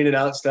 you're cleaning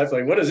out stuff.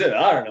 Like, what is it?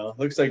 I don't know.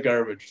 Looks like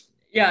garbage.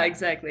 Yeah,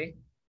 exactly.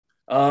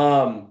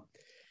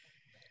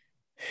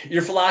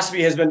 Your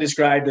philosophy has been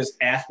described as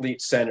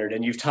athlete-centered,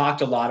 and you've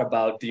talked a lot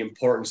about the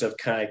importance of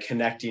kind of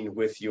connecting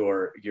with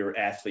your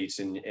athletes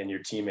and your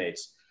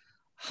teammates.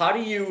 How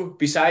do you,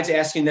 besides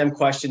asking them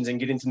questions and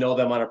getting to know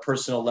them on a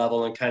personal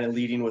level and kind of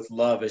leading with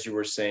love, as you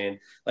were saying,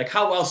 like,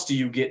 how else do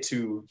you get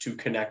to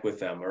connect with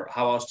them, or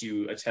how else do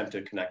you attempt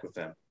to connect with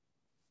them?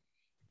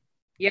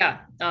 Yeah.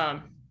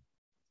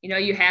 You know,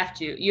 you have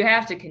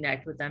to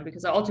connect with them,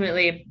 because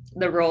ultimately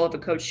the role of a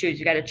coach is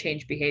you got to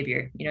change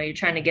behavior. You know, you're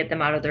trying to get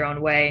them out of their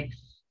own way.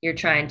 You're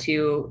trying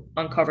to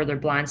uncover their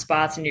blind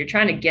spots, and you're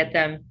trying to get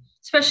them,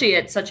 especially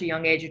at such a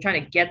young age, you're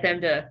trying to get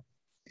them to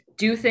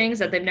do things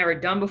that they've never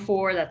done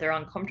before, that they're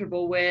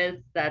uncomfortable with,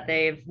 that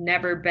they've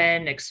never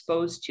been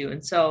exposed to.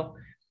 And so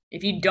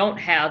if you don't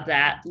have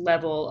that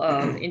level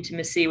of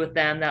intimacy with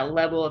them, that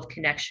level of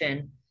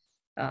connection,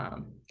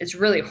 it's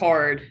really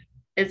hard.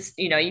 It's,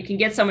 you know, you can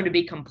get someone to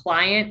be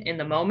compliant in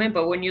the moment,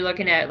 but when you're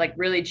looking at like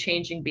really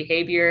changing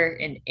behavior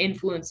and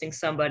influencing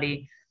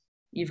somebody,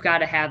 you've got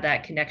to have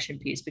that connection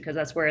piece, because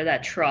that's where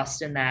that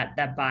trust and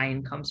that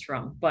buy-in comes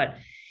from. But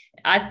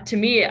to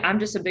me, I'm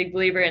just a big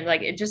believer in,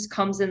 like, it just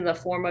comes in the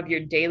form of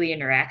your daily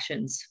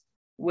interactions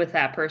with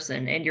that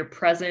person and your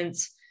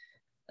presence.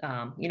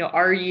 You know,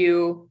 are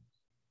you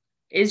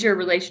is your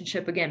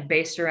relationship again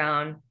based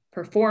around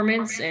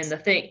performance and the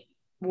thing,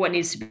 what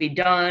needs to be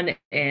done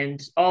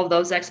and all of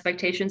those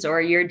expectations,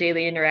 or your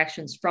daily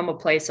interactions from a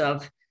place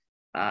of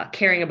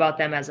caring about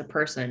them as a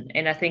person?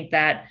 And I think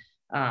that,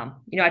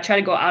 I try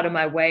to go out of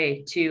my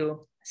way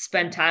to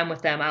spend time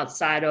with them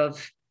outside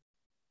of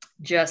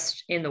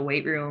just in the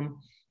weight room.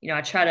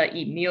 I try to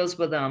eat meals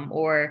with them,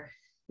 or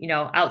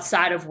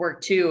outside of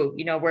work too,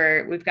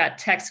 where we've got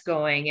text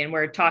going and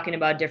we're talking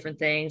about different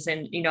things.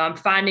 And, I'm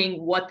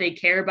finding what they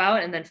care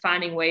about and then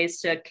finding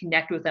ways to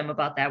connect with them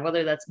about that,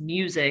 whether that's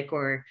music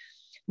or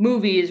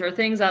movies or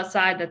things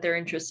outside that they're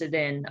interested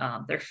in,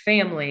 their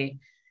family,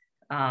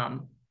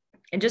 and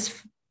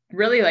just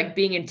really like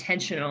being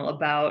intentional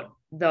about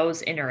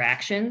those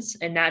interactions,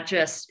 and not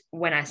just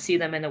when I see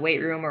them in the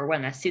weight room or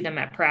when I see them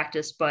at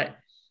practice, but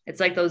it's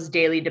like those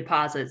daily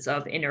deposits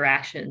of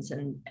interactions.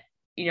 And,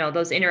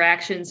 those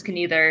interactions can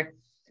either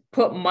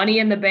put money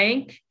in the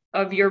bank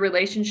of your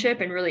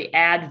relationship and really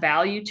add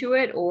value to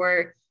it,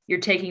 or you're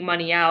taking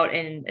money out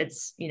and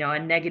it's, a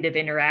negative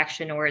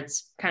interaction, or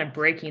it's kind of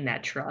breaking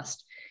that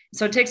trust.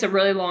 So it takes a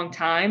really long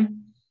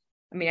time.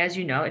 I mean, as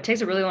you know, it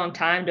takes a really long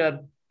time to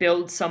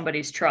build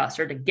somebody's trust,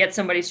 or to get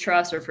somebody's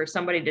trust, or for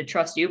somebody to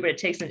trust you, but it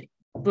takes a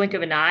blink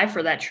of an eye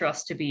for that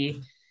trust to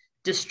be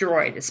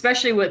destroyed,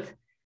 especially with,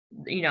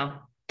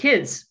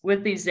 kids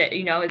with these,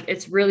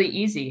 it's really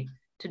easy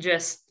to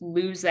just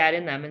lose that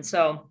in them. And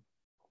so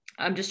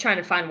I'm just trying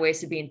to find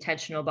ways to be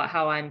intentional about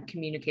how I'm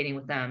communicating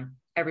with them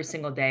every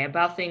single day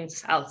about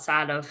things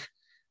outside of,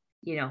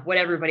 what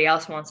everybody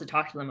else wants to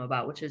talk to them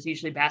about, which is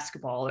usually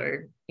basketball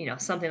or,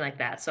 something like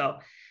that. So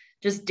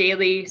just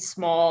daily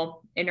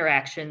small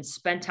interactions,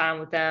 spend time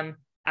with them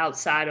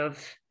outside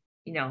of,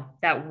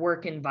 that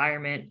work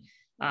environment,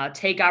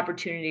 take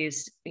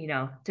opportunities,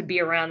 to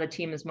be around the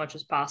team as much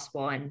as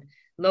possible. And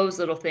those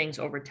little things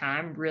over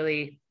time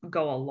really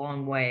go a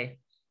long way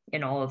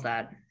in all of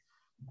that.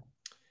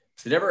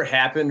 Has it ever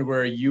happened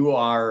where you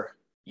are,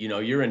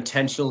 you're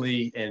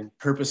intentionally and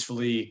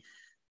purposefully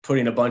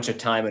putting a bunch of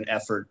time and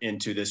effort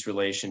into this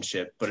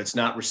relationship, but it's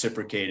not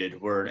reciprocated,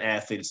 where an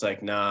athlete is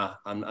like, nah,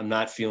 I'm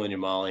not feeling you,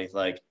 Molly.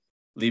 Like,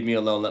 leave me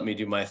alone. Let me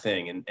do my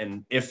thing.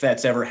 And if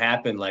that's ever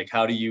happened, like,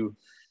 how do you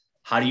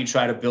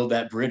try to build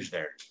that bridge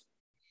there?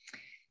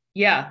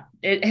 Yeah,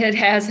 it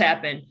has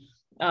happened.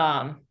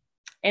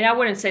 And I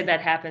wouldn't say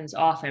that happens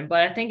often,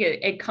 but I think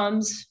it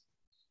comes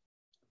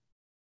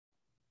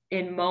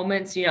in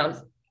moments,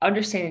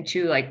 understanding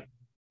too, like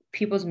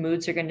people's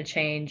moods are going to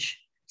change.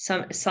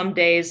 Some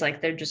days,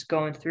 like they're just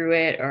going through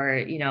it,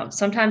 or,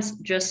 sometimes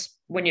just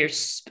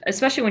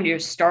especially when you're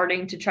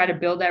starting to try to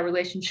build that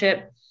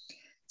relationship,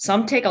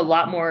 some take a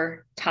lot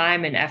more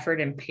time and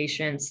effort and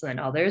patience than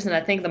others. And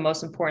I think the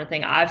most important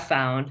thing I've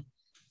found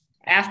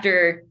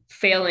after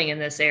failing in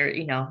this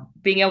area,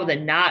 being able to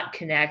not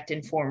connect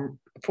and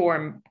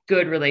form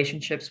good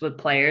relationships with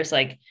players,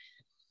 like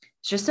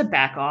it's just to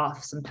back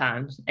off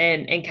sometimes.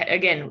 And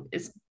again,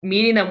 it's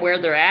meeting them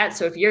where they're at.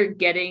 So if you're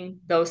getting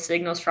those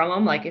signals from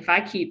them, like if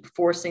I keep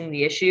forcing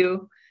the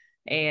issue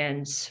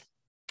and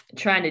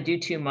trying to do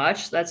too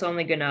much, that's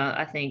only gonna,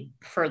 I think,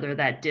 further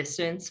that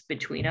distance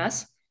between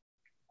us.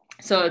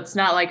 So it's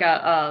not like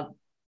a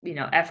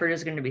effort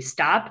is going to be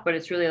stopped, but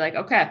it's really like,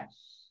 okay,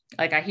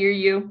 like I hear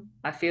you,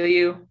 I feel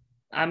you,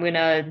 I'm going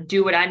to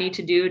do what I need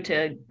to do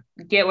to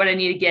get what I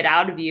need to get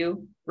out of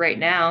you right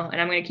now.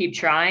 And I'm going to keep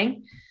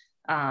trying.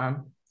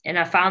 And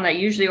I found that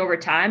usually over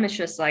time, it's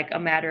just like a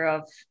matter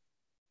of,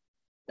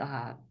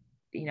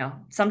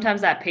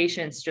 sometimes that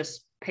patience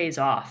just pays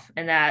off,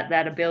 and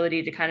that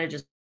ability to kind of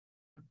just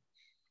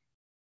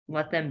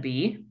let them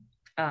be.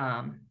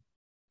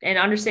 And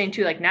understanding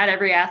too, like not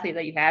every athlete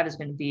that you have is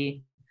going to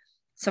be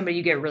somebody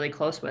you get really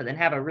close with and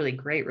have a really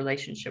great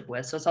relationship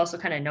with. So it's also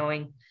kind of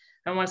knowing,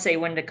 I don't want to say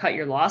when to cut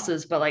your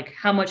losses, but like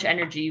how much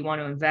energy you want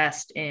to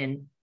invest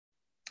in,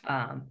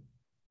 or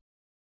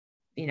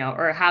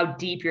how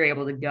deep you're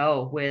able to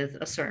go with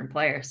a certain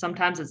player.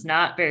 Sometimes it's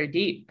not very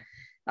deep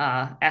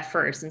at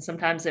first, and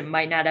sometimes it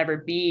might not ever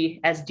be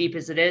as deep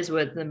as it is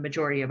with the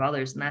majority of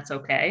others, and that's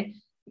okay.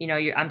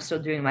 I'm still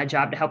doing my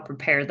job to help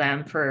prepare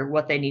them for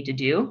what they need to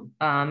do.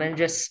 And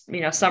just,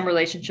 some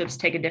relationships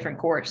take a different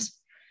course.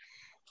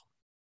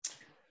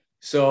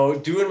 So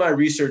doing my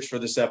research for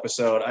this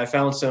episode, I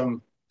found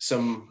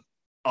some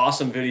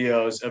awesome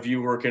videos of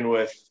you working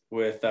with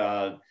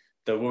the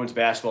women's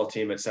basketball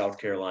team at South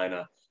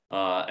Carolina.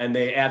 And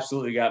they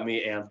absolutely got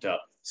me amped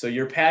up. So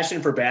your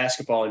passion for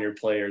basketball and your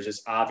players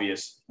is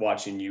obvious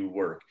watching you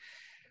work.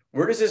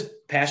 Where does this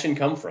passion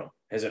come from?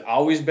 Has it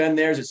always been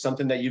there? Is it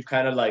something that you've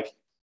kind of like,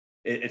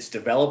 it's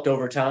developed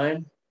over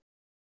time?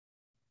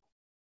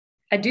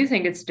 I do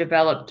think it's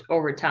developed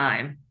over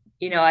time.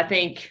 I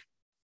think,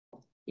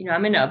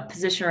 I'm in a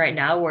position right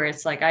now where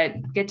it's like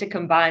I get to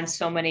combine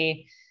so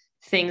many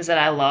things that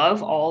I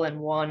love all in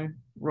one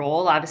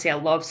role. Obviously, I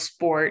love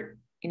sport.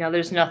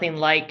 There's nothing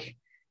like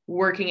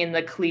working in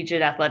the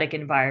collegiate athletic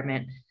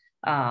environment,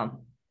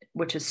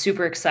 which is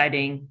super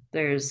exciting.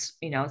 There's,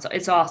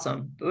 it's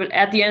awesome. But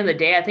at the end of the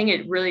day, I think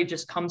it really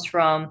just comes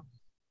from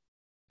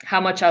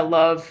how much I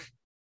love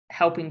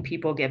helping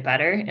people get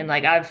better. And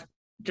like I've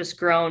just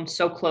grown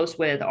so close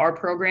with our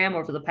program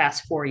over the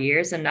past 4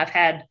 years. And I've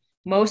had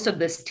most of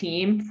this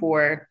team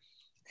for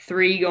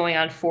 3 going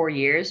on 4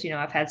 years.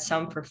 I've had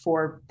some for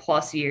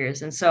 4+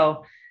 years. And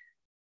so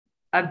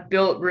I've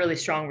built really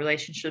strong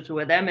relationships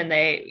with them, and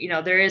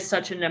there is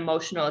such an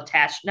emotional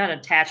not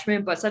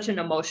attachment, but such an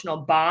emotional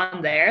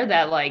bond there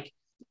that like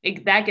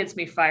that gets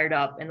me fired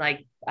up. And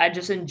like, I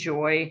just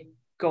enjoy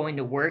going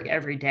to work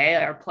every day.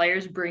 Our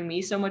players bring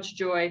me so much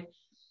joy.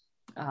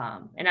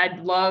 And I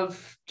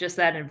love just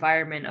that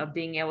environment of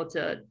being able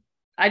to,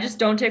 I just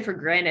don't take for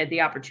granted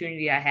the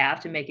opportunity I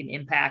have to make an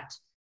impact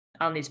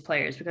on these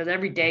players, because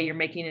every day you're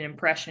making an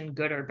impression,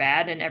 good or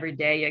bad. And every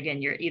day,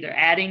 again, you're either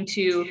adding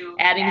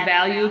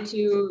value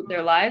to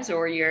their lives,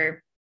 or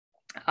you're,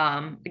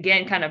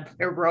 again, kind of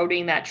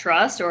eroding that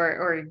trust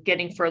or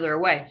getting further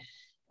away.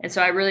 And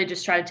so I really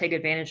just try to take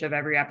advantage of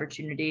every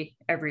opportunity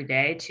every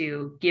day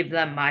to give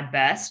them my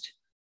best.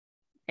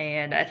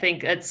 And I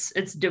think it's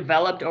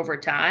developed over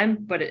time,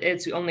 but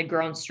it's only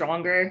grown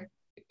stronger,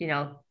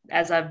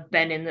 as I've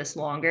been in this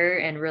longer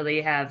and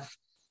really have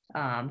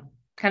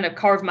kind of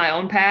carved my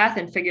own path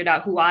and figured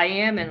out who I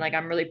am. And like,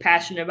 I'm really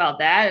passionate about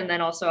that. And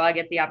then also I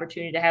get the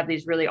opportunity to have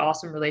these really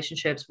awesome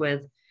relationships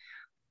with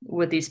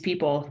these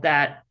people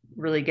that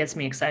really gets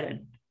me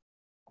excited.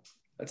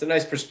 That's a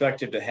nice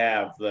perspective to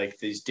have, like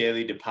these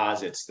daily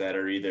deposits that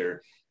are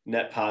either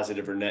net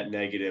positive or net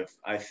negative.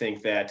 I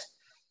think that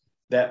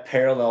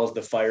parallels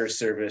the fire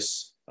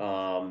service.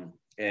 Some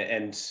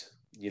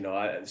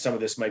of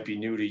this might be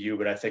new to you,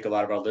 but I think a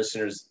lot of our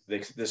listeners,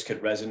 this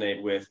could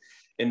resonate with,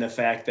 in the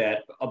fact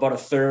that about a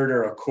third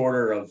or a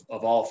quarter of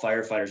all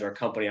firefighters are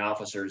company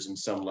officers in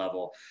some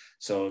level.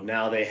 So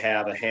now they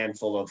have a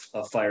handful of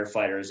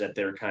firefighters that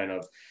they're kind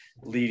of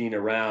leading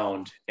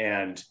around.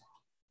 And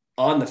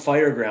on the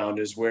fire ground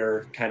is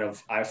where kind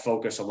of I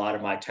focus a lot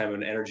of my time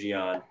and energy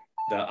on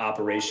the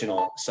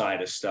operational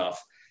side of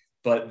stuff.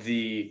 But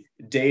the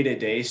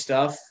day-to-day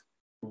stuff,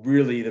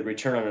 really the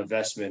return on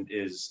investment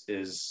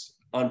is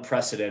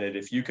unprecedented.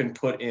 If you can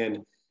put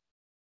in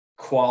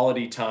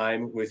quality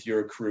time with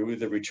your crew,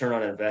 the return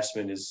on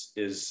investment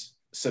is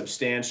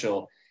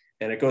substantial.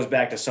 And it goes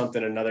back to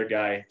something another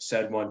guy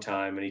said one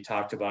time, and he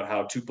talked about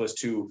how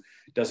 2+2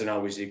 doesn't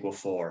always equal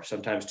 4.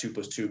 Sometimes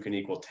 2+2 can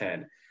equal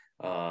 10.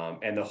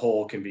 And the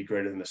whole can be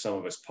greater than the sum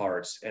of its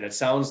parts. And it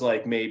sounds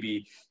like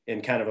maybe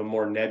in kind of a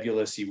more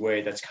nebulous-y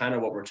way, that's kind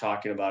of what we're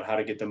talking about, how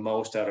to get the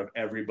most out of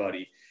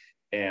everybody.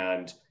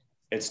 And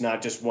it's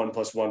not just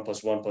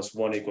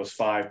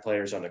 1+1+1+1=5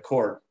 players on the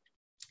court.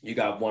 You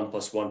got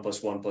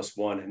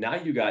 1+1+1+1, and now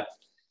you got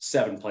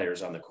 7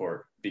 players on the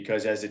court,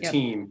 because as a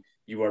team,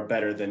 you are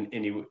better than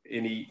any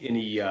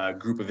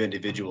group of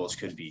individuals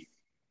could be.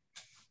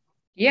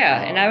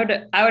 Yeah. And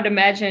I would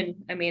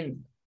imagine, I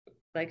mean,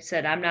 like I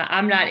said, I'm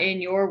not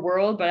in your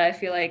world, but I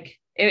feel like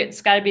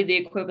it's got to be the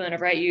equivalent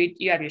of, right,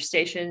 you have your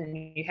station and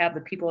you have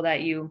the people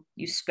that you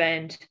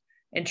spend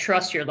and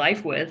trust your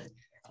life with,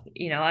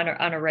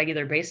 on a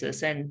regular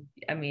basis. And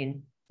I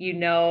mean,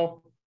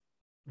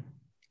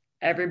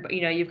 everybody,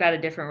 you've got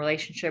a different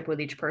relationship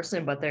with each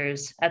person, but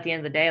there's, at the end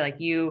of the day, like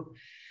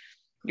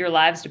your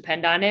lives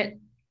depend on it.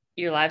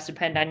 Your lives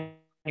depend on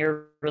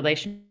your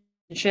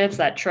relationships,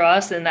 that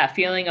trust, and that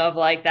feeling of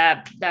like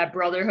that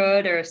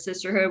brotherhood or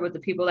sisterhood with the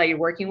people that you're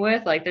working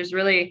with. Like, there's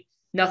really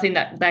nothing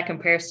that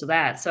compares to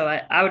that. So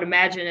I would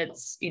imagine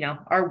it's,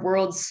 our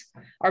worlds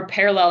are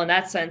parallel in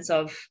that sense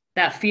of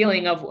that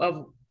feeling of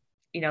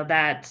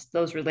that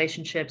those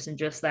relationships and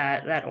just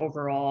that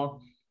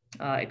overall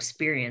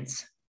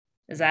experience.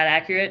 Is that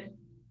accurate?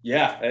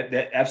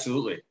 Yeah,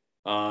 absolutely.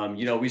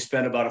 We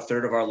spend about a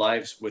third of our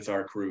lives with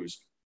our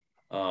crews.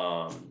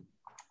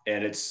 And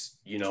it's,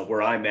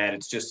 where I'm at,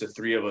 it's just the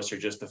 3 of us or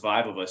just the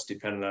 5 of us,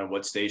 depending on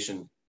what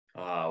station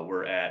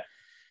we're at,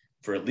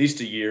 for at least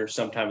a year,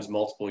 sometimes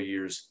multiple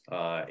years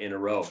in a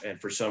row.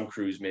 And for some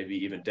crews, maybe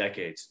even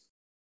decades.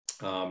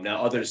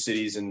 Now, other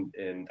cities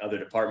and other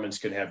departments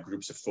can have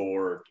groups of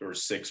 4 or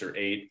 6 or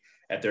 8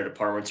 at their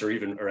departments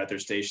or at their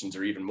stations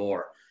or even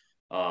more.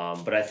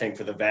 But I think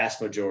for the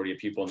vast majority of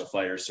people in the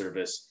fire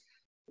service,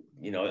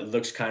 it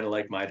looks kind of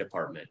like my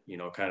department,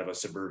 kind of a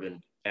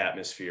suburban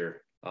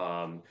atmosphere.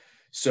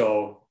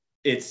 So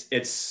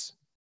it's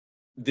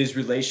these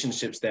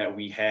relationships that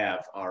we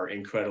have are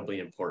incredibly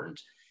important.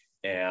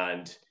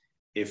 And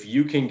if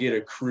you can get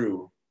a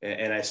crew,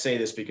 and I say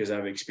this because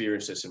I've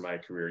experienced this in my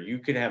career, you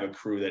can have a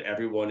crew that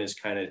everyone is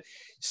kind of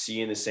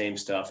seeing the same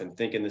stuff and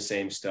thinking the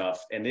same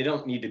stuff. And they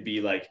don't need to be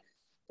like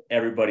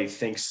everybody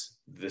thinks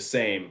the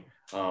same.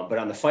 But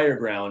on the fire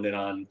ground and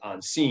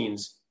on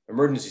scenes,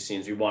 emergency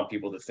scenes, we want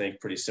people to think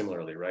pretty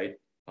similarly, right?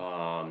 We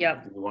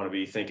want to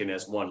be thinking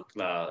as one,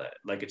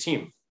 like a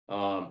team.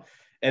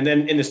 And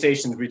then in the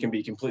stations, we can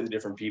be completely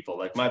different people.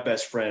 Like, my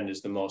best friend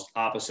is the most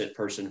opposite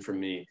person from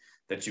me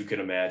that you can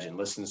imagine,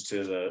 listens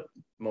to the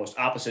most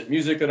opposite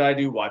music that I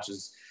do,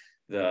 watches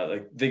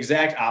the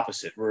exact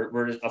opposite.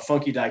 We're a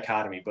funky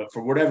dichotomy, but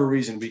for whatever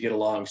reason, we get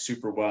along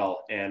super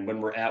well. And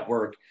when we're at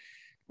work,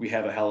 we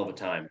have a hell of a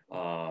time.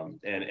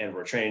 And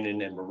we're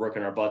training and we're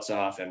working our butts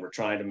off and we're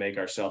trying to make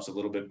ourselves a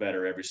little bit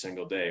better every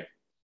single day.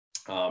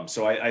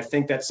 So I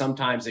think that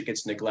sometimes it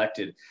gets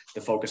neglected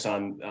to focus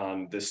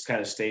on this kind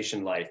of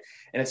station life.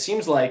 And it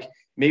seems like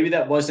maybe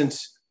that wasn't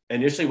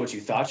initially what you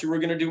thought you were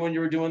going to do when you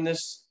were doing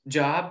this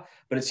job,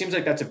 but it seems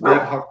like that's a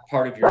big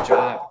part of your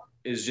job,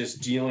 is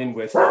just dealing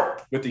with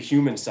the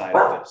human side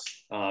of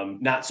this.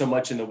 Not so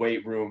much in the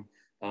weight room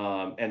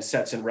and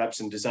sets and reps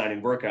and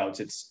designing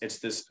workouts. It's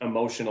this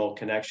emotional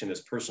connection,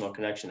 this personal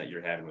connection that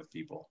you're having with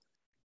people.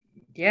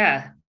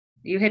 Yeah,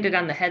 you hit it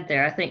on the head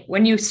there. I think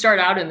when you start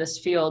out in this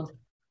field,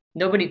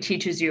 nobody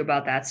teaches you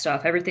about that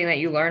stuff. Everything that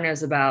you learn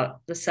is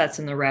about the sets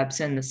and the reps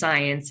and the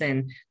science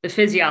and the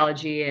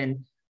physiology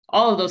and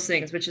all of those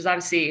things, which is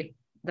obviously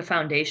the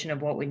foundation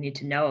of what we need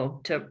to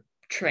know to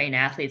train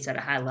athletes at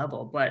a high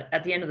level. But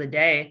at the end of the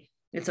day,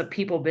 it's a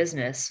people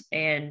business,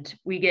 and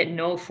we get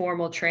no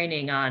formal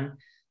training on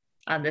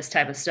this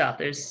type of stuff.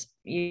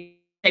 You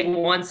take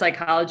one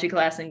psychology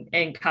class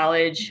in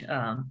college.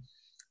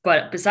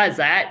 But besides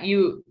that,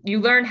 you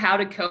learn how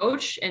to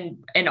coach.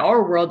 And in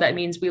our world, that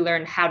means we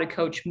learn how to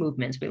coach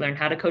movements. We learn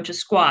how to coach a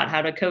squat,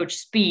 how to coach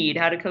speed,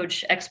 how to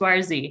coach X, Y,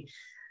 or Z.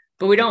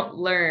 But we don't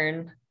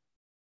learn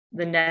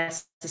the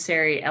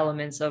necessary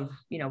elements of,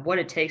 what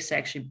it takes to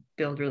actually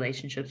build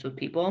relationships with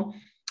people,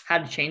 how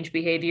to change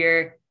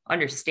behavior,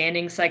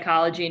 understanding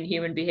psychology and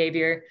human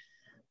behavior,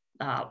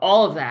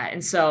 all of that.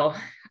 And so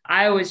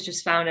I always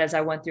just found, as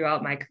I went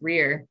throughout my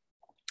career,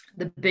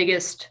 the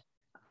biggest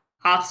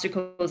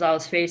obstacles I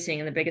was facing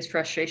and the biggest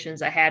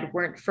frustrations I had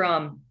weren't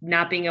from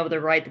not being able to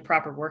write the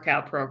proper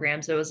workout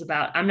programs. It was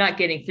about, I'm not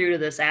getting through to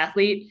this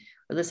athlete,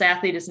 or this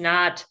athlete is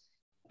not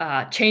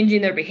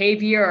changing their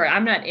behavior, or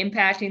I'm not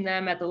impacting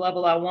them at the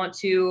level I want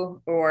to,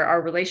 or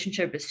our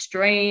relationship is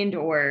strained,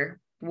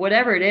 or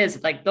whatever it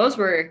is. Like, those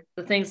were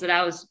the things that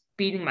I was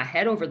beating my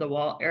head over the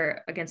wall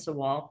or against the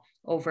wall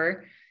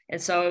over.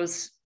 And so it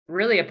was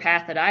really a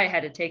path that I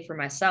had to take for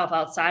myself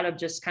outside of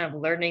just kind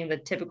of learning the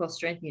typical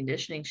strength and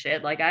conditioning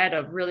shit. Like, I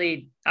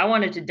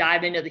wanted to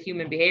dive into the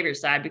human behavior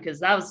side,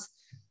 because that was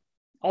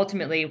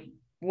ultimately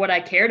what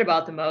I cared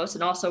about the most,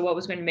 and also what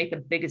was going to make the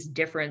biggest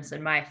difference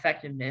in my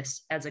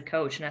effectiveness as a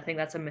coach. And I think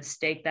that's a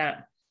mistake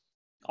that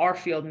our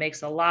field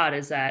makes a lot,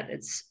 is that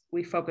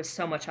we focus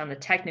so much on the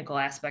technical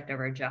aspect of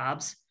our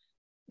jobs.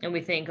 And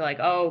we think like,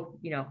 oh,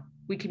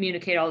 we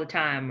communicate all the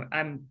time.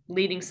 I'm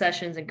leading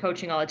sessions and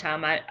coaching all the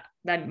time.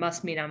 That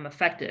must mean I'm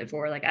effective,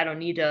 or like, I don't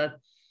need to,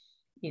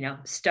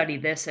 study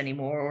this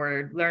anymore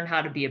or learn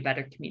how to be a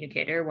better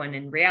communicator. When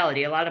in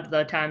reality, a lot of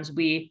the times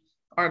we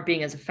aren't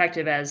being as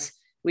effective as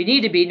we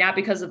need to be, not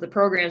because of the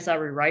programs that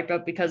we write,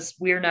 but because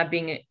we're not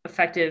being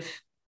effective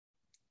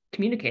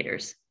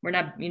communicators. We're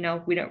not,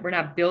 we're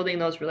not building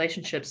those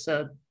relationships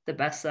to the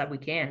best that we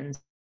can.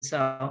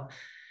 So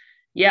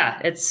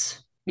yeah,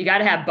 you got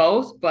to have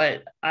both,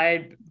 but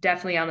I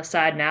definitely on the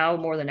side now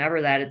more than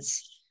ever that it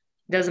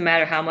doesn't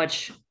matter how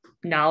much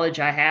knowledge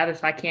I have,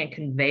 if I can't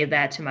convey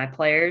that to my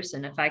players,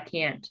 and if I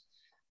can't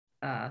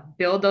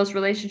build those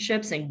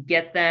relationships and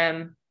get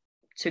them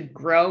to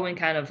grow and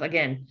kind of,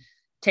 again,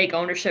 take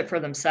ownership for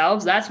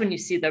themselves, that's when you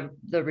see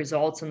the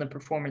results and the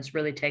performance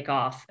really take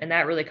off. And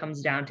that really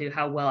comes down to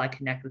how well I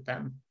connect with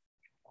them.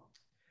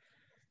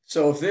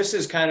 So if this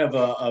is kind of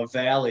a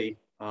valley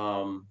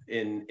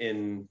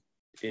in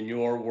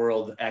your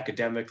world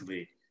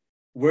academically,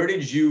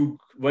 once you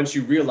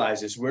realize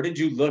this, where did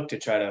you look to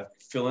try to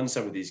fill in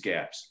some of these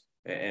gaps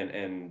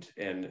and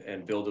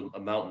build a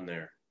mountain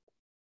there?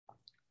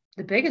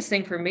 The biggest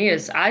thing for me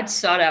is I'd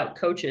sought out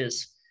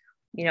coaches.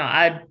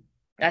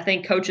 I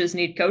think coaches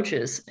need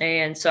coaches.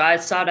 And so I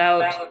sought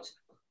out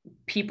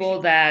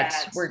people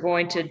that were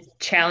going to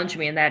challenge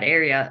me in that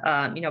area.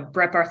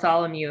 Brett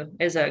Bartholomew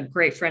is a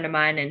great friend of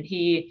mine, and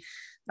he,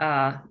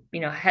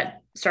 had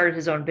started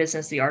his own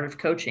business, The Art of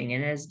Coaching,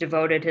 and has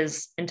devoted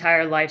his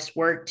entire life's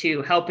work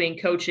to helping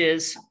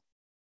coaches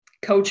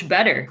coach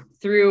better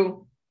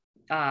through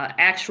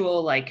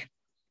actual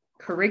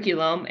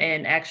curriculum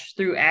and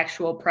through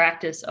actual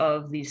practice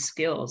of these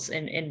skills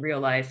in real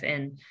life.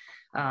 And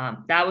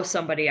that was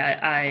somebody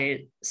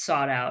I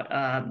sought out.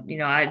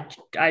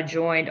 I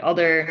joined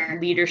other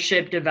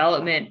leadership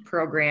development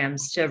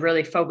programs to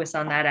really focus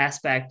on that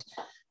aspect.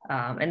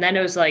 And then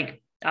it was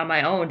like on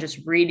my own,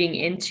 just reading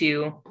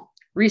into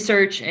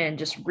research and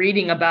just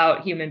reading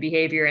about human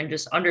behavior and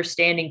just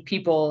understanding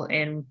people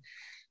and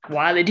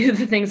why they do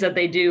the things that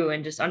they do,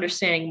 and just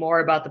understanding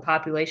more about the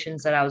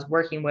populations that I was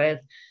working with.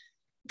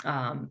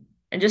 And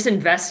just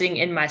investing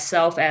in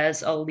myself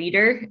as a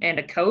leader and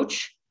a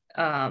coach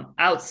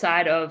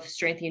outside of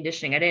strength and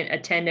conditioning. I didn't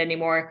attend any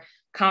more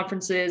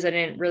conferences. I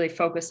didn't really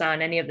focus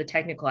on any of the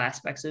technical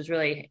aspects. It was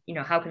really,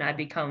 how can I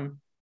become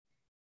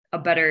a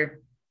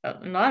better,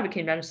 and a lot of it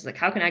came down to like,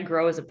 how can I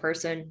grow as a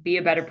person, be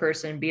a better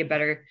person, be a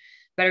better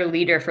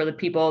leader for the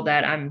people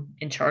that I'm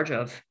in charge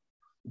of.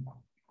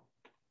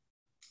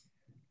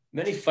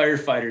 Many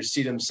firefighters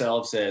see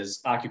themselves as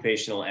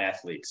occupational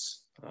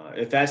athletes.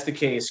 If that's the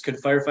case, could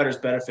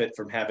firefighters benefit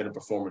from having a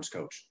performance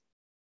coach?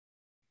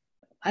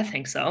 I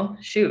think so.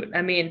 Shoot.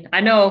 I mean,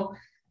 I know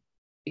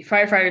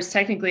firefighters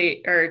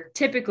technically or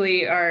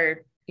typically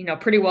are,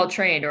 pretty well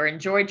trained or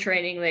enjoy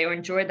training. They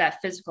enjoy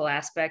that physical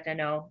aspect. I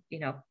know,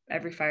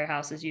 every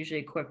firehouse is usually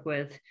equipped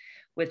with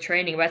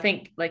training, but I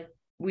think like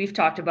we've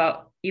talked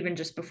about even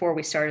just before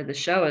we started the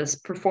show is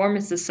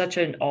performance is such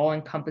an all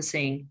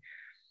encompassing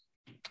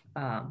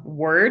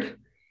word,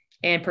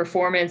 and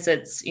performance.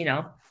 It's,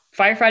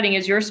 firefighting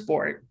is your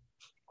sport.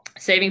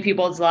 Saving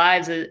people's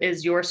lives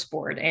is your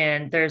sport.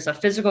 And there's a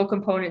physical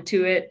component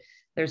to it.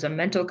 There's a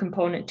mental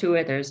component to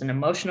it. There's an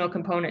emotional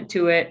component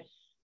to it.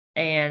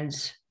 And,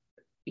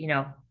 you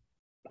know,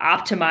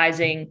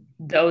 optimizing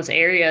those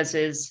areas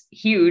is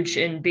huge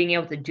in being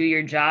able to do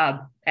your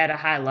job at a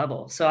high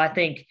level. So I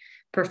think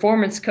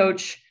performance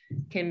coach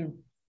can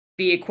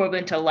be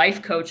equivalent to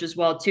life coach as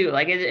well too.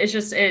 Like it's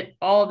just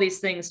all of these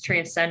things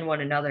transcend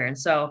one another. And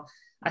so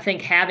I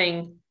think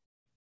having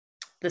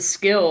the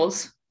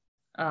skills,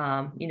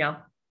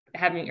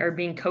 having or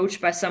being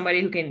coached by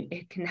somebody who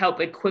can help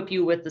equip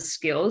you with the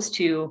skills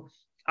to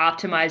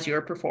optimize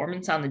your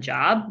performance on the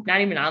job,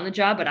 not even on the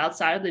job, but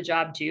outside of the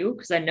job too.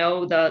 Cause I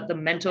know the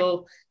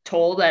mental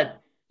toll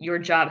that your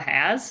job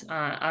has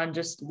on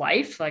just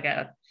life.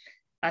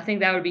 I think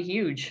that would be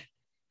huge.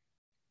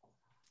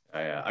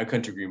 I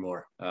couldn't agree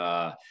more.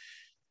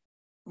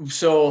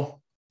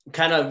 So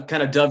kind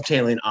of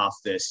dovetailing off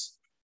this,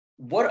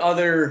 what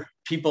other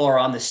people are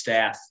on the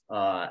staff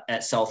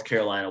at South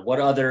Carolina? What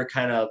other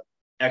kind of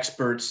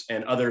experts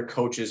and other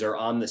coaches are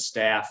on the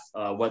staff,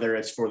 whether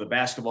it's for the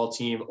basketball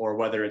team or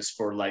whether it's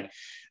for like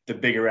the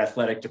bigger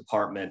athletic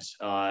department?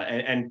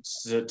 And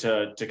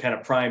to kind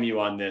of prime you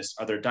on this,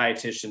 are there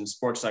dietitians,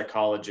 sports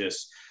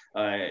psychologists?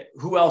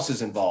 Who else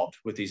is involved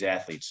with these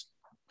athletes?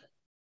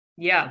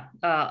 Yeah,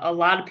 a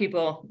lot of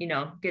people,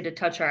 get to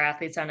touch our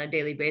athletes on a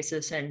daily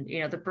basis. And,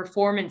 the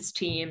performance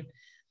team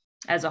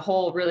as a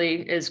whole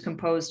really is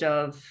composed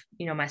of,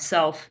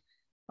 myself,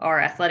 our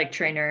athletic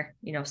trainer,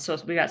 so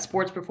we got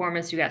sports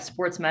performance, you got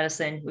sports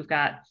medicine, we've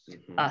got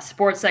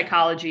sports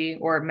psychology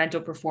or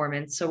mental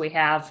performance. So we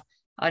have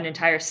an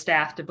entire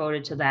staff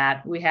devoted to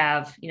that. We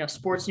have,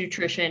 sports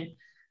nutrition.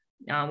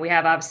 We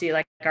have obviously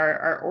like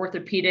our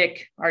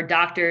orthopedic, our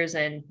doctors,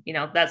 and,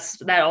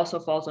 that also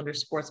falls under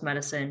sports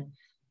medicine.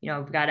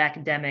 We've got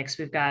academics,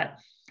 we've got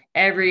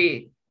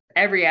every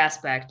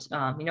aspect.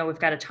 We've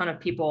got a ton of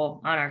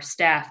people on our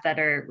staff that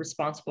are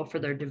responsible for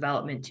their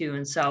development too.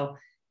 And so,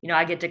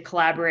 I get to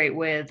collaborate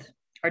with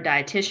our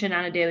dietitian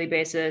on a daily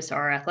basis,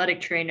 our athletic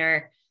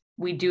trainer.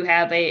 We do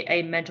have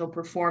a mental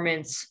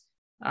performance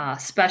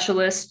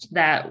specialist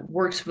that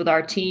works with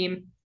our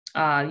team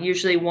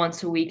usually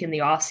once a week in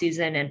the off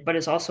season, but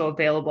is also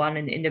available on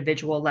an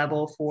individual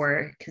level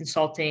for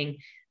consulting.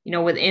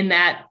 Within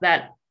that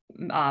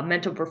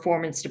mental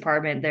performance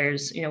department,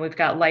 there's, we've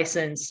got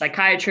licensed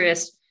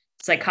psychiatrists,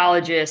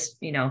 psychologists,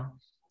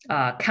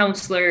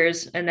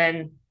 counselors, and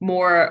then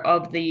more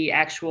of the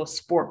actual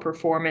sport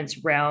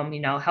performance realm,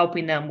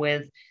 helping them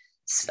with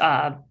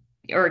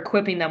or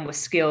equipping them with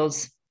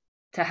skills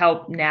to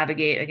help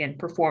navigate, again,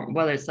 perform,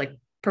 whether it's like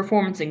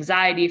performance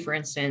anxiety, for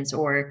instance,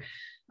 or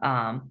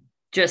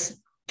just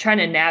trying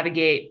to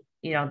navigate,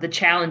 the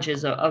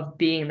challenges of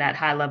being that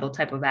high level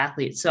type of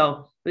athlete.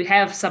 So we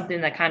have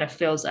something that kind of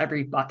fills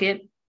every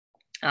bucket.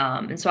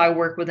 And so I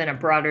work within a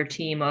broader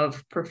team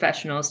of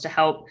professionals to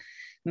help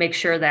make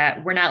sure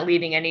that we're not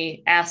leaving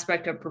any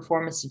aspect of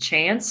performance to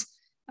chance.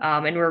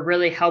 And we're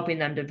really helping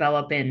them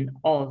develop in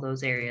all of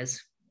those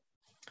areas.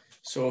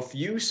 So if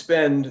you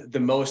spend the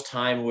most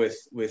time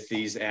with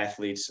these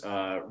athletes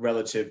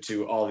relative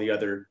to all the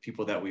other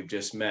people that we've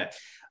just met,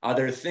 are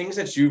there things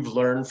that you've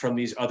learned from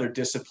these other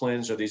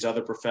disciplines or these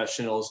other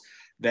professionals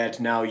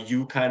that now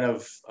you kind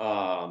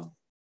of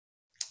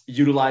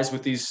utilize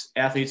with these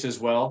athletes as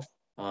well?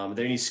 Are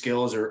there any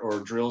skills or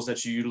drills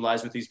that you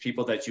utilize with these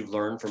people that you've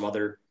learned from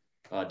other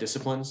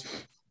disciplines?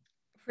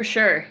 For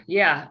sure.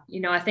 Yeah.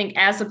 I think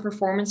as a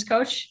performance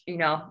coach,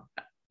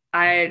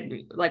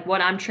 I like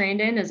what I'm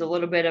trained in is a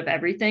little bit of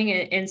everything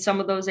in some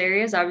of those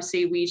areas.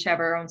 Obviously, we each have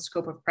our own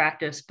scope of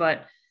practice,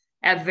 but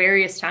at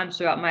various times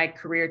throughout my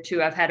career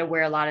too, I've had to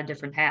wear a lot of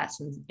different hats.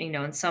 And,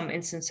 in some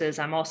instances,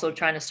 I'm also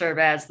trying to serve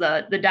as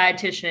the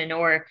dietitian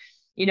or,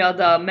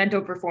 the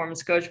mental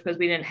performance coach because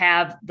we didn't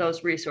have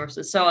those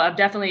resources. So I've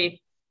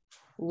definitely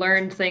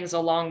learned things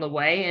along the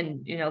way.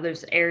 And,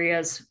 there's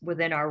areas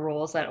within our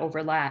roles that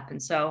overlap.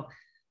 And so,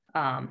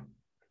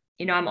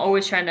 I'm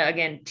always trying to,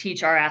 again,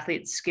 teach our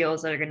athletes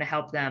skills that are going to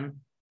help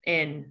them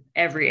in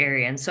every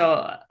area. And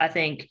so I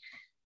think,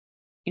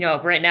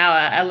 right now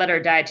I let our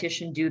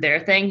dietitian do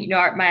their thing.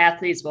 My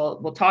athletes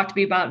will talk to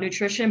me about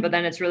nutrition, but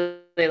then it's really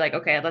like,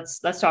 okay, let's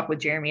talk with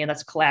Jeremy and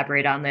let's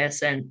collaborate on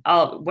this. And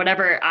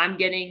whatever I'm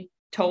getting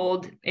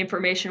told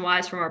information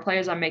wise from our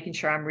players, I'm making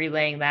sure I'm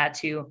relaying that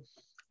to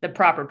the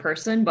proper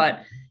person.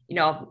 But,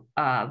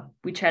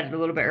 we chatted a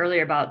little bit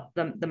earlier about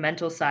the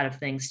mental side of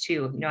things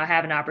too. I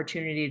have an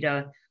opportunity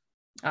to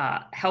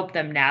help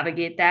them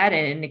navigate that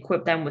and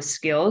equip them with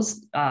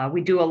skills.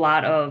 We do a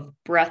lot of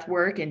breath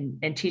work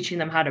and teaching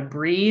them how to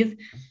breathe.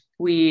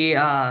 We,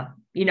 I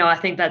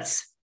think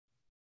that's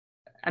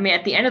I mean,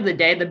 at the end of the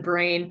day, the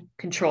brain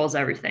controls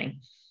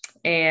everything,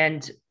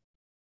 and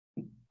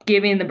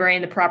giving the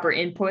brain the proper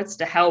inputs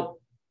to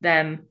help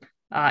them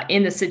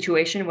in the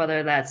situation,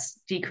 whether that's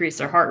decrease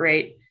their heart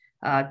rate,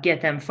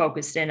 get them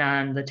focused in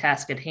on the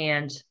task at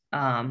hand,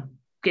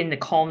 getting to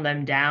calm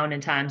them down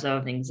in times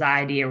of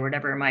anxiety or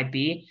whatever it might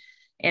be.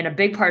 And a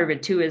big part of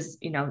it too is,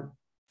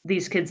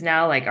 these kids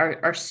now like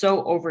are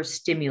so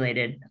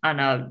overstimulated on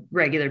a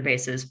regular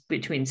basis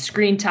between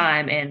screen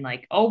time and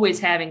like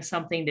always having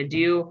something to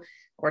do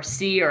or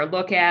see or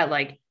look at.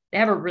 Like they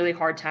have a really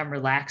hard time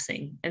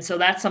relaxing. And so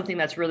that's something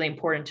that's really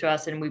important to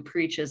us. And we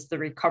preach is the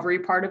recovery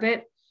part of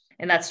it.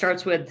 And that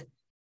starts with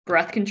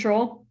breath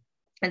control.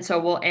 And so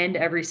we'll end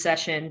every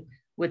session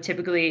with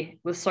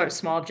we'll start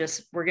small,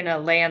 just we're going to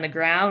lay on the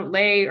ground,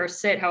 lay or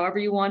sit however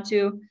you want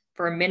to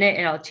for a minute,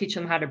 and I'll teach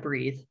them how to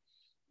breathe.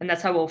 And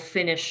that's how we'll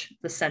finish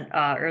the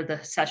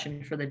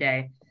session for the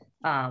day.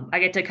 I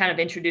get to kind of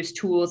introduce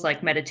tools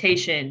like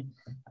meditation,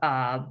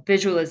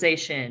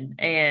 visualization,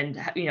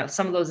 and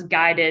some of those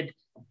guided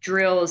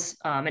drills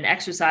and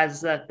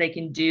exercises that they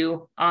can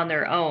do on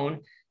their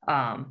own.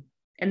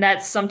 And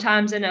that's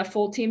sometimes in a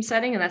full team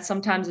setting, and that's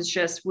sometimes it's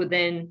just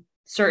within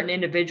certain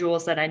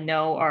individuals that I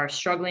know are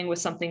struggling with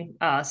something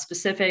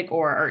specific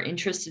or are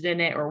interested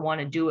in it or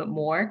want to do it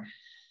more.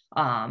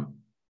 And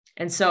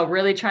so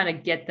really trying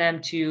to get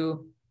them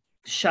to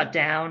shut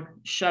down,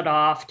 shut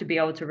off, to be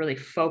able to really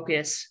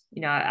focus.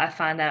 I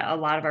find that a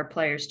lot of our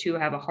players too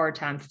have a hard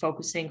time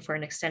focusing for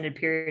an extended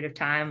period of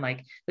time.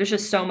 Like there's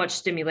just so much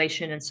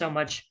stimulation and so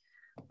much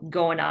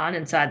going on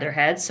inside their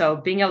head. So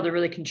being able to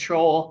really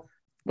control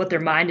what their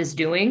mind is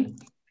doing.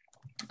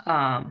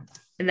 And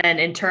then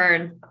in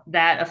turn,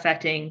 that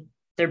affecting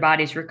their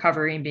body's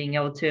recovery and being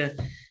able to,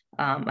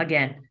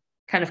 again,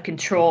 kind of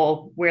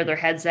control where their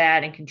head's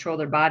at and control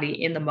their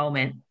body in the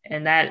moment.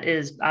 And that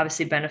is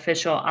obviously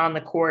beneficial on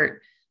the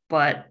court,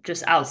 but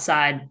just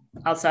outside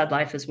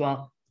life as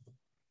well.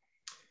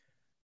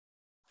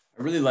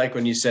 I really like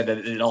when you said that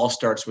it all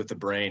starts with the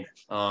brain.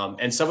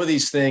 And some of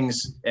these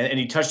things, and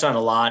you touched on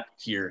a lot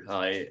here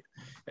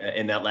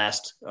in that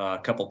last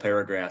couple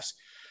paragraphs,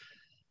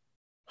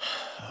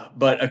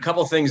 but a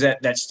couple things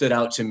that stood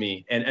out to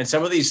me. And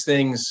some of these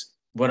things,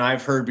 when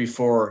I've heard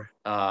before,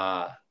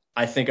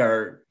 I think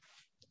are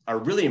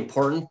really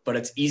important, but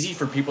it's easy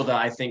for people to,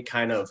 I think,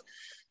 kind of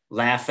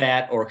laugh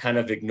at or kind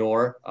of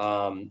ignore.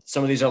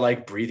 Some of these are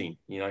like breathing,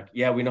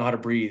 yeah, we know how to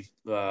breathe.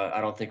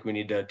 I don't think we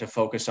need to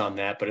focus on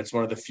that, but it's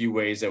one of the few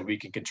ways that we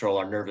can control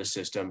our nervous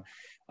system.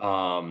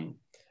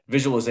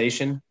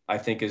 Visualization, I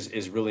think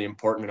is really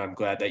important. And I'm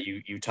glad that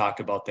you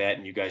talked about that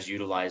and you guys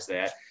utilize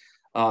that.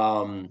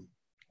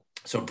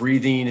 So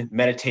breathing,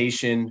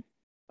 meditation,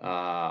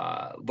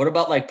 what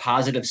about like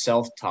positive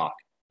self-talk?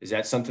 Is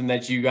that something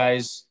that you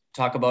guys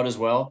talk about as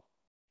well?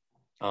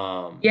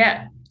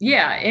 Yeah.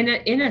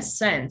 In a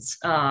sense,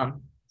 I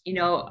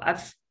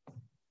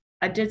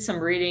did some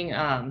reading,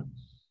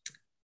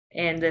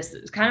 and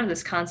this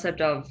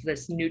concept of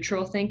this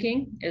neutral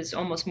thinking is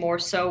almost more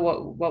so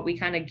what we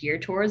kind of gear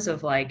towards,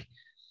 of like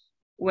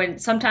when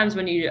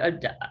you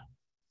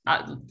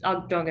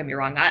don't get me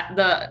wrong.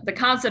 The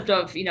concept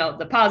of,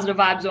 the positive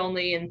vibes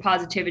only and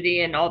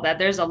positivity and all that,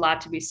 there's a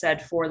lot to be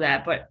said for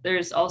that, but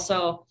there's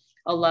also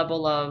a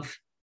level of,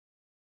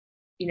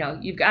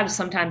 you've got to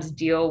sometimes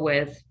deal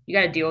with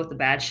the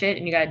bad shit,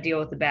 and you got to deal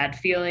with the bad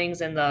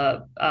feelings and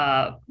the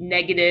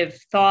negative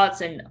thoughts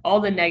and all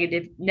the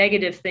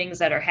negative things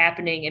that are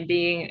happening, and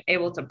being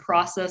able to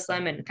process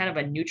them in kind of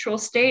a neutral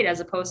state, as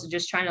opposed to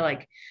just trying to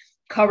like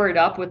cover it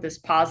up with this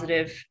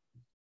positive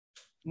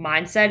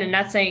mindset. And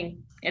not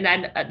saying, and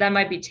that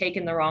might be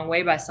taken the wrong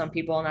way by some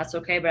people, and that's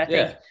okay. But I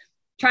think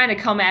trying to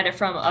come at it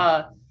from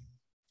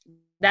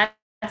that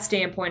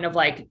standpoint of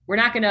like, we're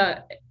not going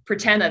to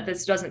pretend that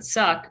this doesn't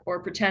suck,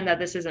 or pretend that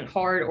this isn't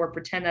hard, or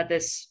pretend that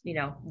this,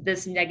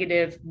 this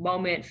negative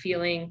moment,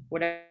 feeling,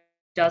 whatever,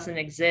 doesn't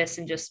exist,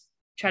 and just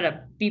try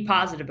to be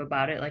positive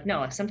about it. Like,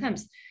 no, like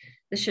sometimes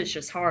this shit's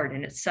just hard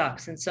and it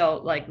sucks. And so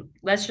like,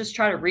 let's just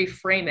try to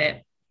reframe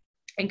it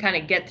and kind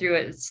of get through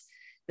it. It's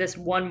this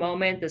one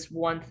moment, this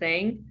one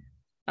thing,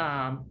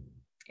 and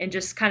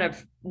just kind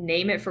of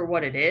name it for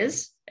what it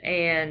is,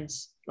 and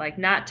like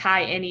not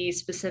tie any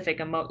specific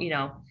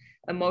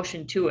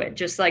emotion to it.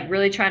 Just like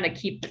really trying to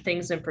keep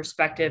things in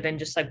perspective, and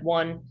just like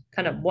one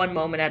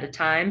moment at a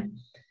time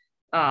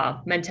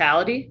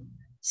mentality.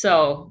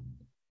 So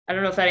I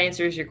don't know if that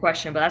answers your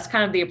question, but that's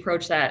kind of the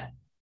approach that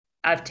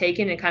I've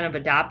taken and kind of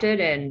adopted.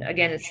 And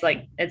again, it's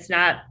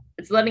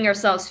letting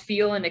ourselves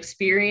feel and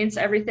experience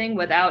everything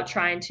without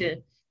trying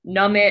to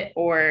numb it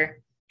or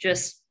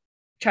just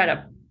try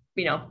to,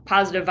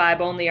 positive vibe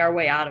only our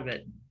way out of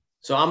it.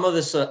 So I'm of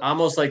this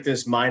almost like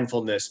this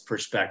mindfulness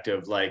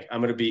perspective. Like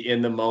I'm going to be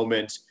in the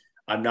moment.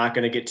 I'm not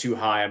going to get too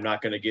high. I'm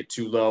not going to get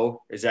too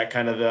low. Is that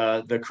kind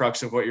of the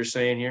crux of what you're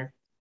saying here?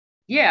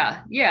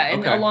 Yeah.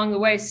 And okay. along the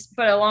way,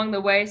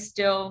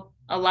 still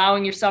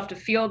allowing yourself to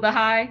feel the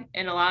high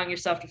and allowing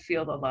yourself to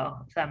feel the low,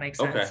 if that makes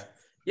sense. Okay.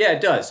 Yeah,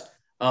 it does.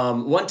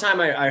 One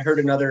time I heard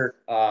another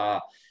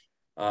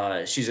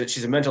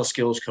she's a mental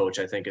skills coach,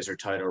 I think is her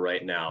title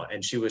right now.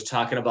 And she was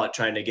talking about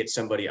trying to get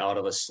somebody out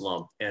of a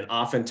slump. And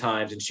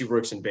oftentimes, and she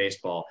works in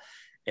baseball,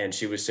 and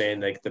she was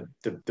saying like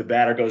the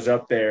batter goes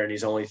up there and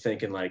he's only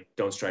thinking like,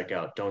 don't strike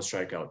out, don't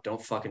strike out,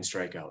 don't fucking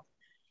strike out.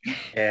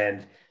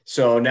 And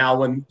so now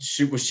when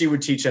she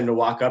would teach them to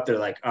walk up, they're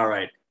like, all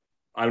right,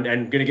 I'm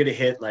going to get a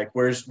hit. Like,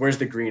 where's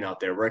the green out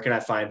there? Where can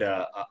I find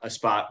a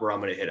spot where I'm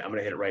going to hit it? I'm going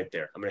to hit it right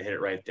there. I'm going to hit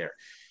it right there.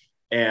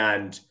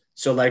 And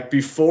so like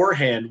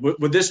beforehand,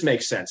 would this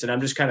make sense? And I'm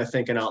just kind of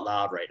thinking out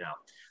loud right now,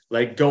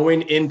 like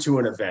going into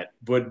an event,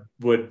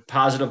 would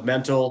positive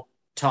mental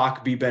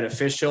talk be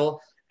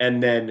beneficial?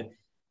 And then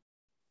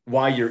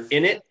while you're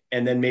in it,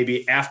 and then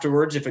maybe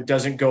afterwards, if it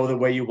doesn't go the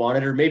way you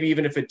wanted, or maybe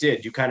even if it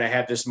did, you kind of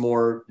have this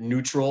more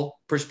neutral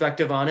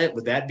perspective on it.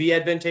 Would that be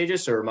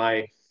advantageous, or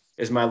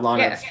is my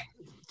line of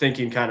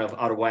thinking kind of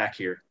out of whack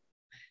here?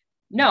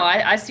 No,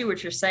 I see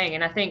what you're saying.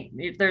 And I think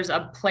there's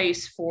a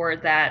place for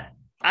that.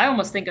 I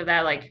almost think of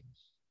that like,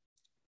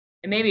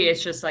 and maybe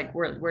it's just like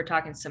we're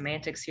talking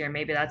semantics here.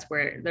 Maybe that's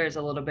where there's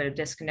a little bit of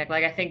disconnect.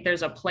 Like I think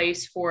there's a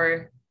place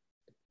for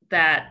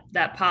that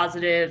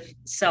positive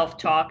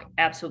self-talk.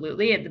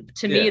 Absolutely. And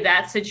to me,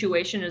 that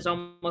situation is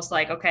almost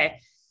like, okay,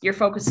 you're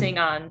focusing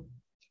on,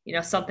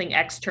 something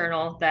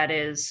external that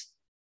is,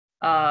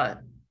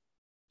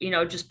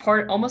 just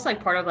almost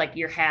like part of like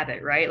your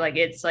habit, right? Like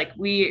it's like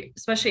we,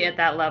 especially at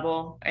that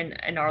level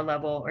and our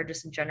level, or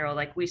just in general,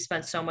 like we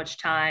spend so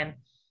much time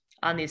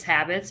on these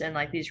habits and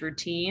like these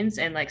routines,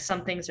 and like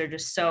some things are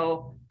just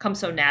come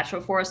so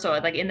natural for us. So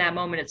like in that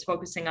moment, it's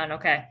focusing on,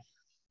 okay,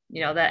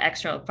 that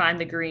external, find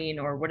the green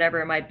or whatever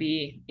it might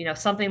be,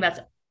 something that's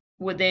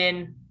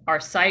within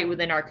our sight,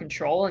 within our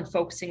control, and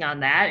focusing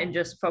on that, and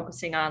just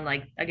focusing on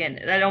like, again,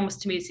 that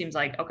almost to me seems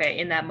like, okay,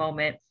 in that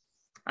moment,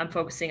 I'm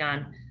focusing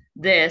on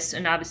this.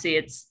 And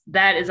obviously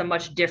that is a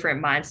much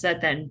different mindset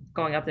than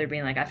going up there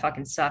being like, I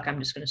fucking suck, I'm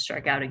just going to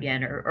strike out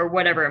again, or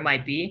whatever it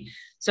might be.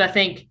 So I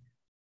think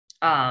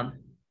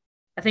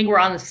we're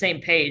on the same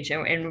page,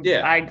 and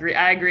I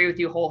agree with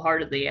you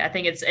wholeheartedly. I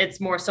think it's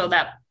more so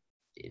that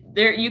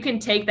there you can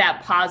take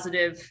that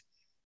positive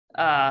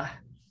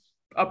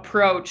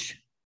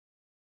approach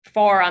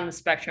far on the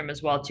spectrum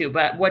as well too.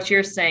 But what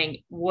you're saying,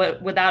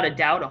 without a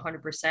doubt,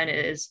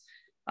 100% is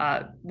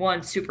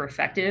one, super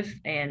effective,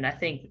 and I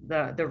think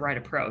the right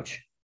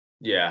approach.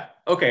 Yeah.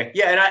 Okay.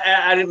 Yeah, and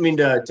I didn't mean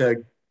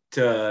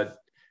to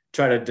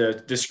try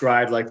to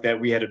describe like that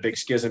we had a big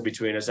schism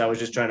between us. I was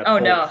just trying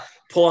to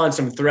pull on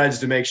some threads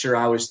to make sure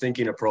I was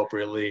thinking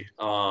appropriately.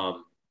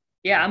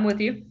 Yeah, I'm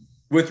with you.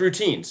 With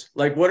routines,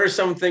 like what are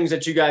some things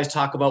that you guys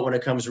talk about when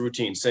it comes to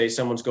routines? Say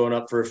someone's going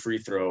up for a free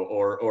throw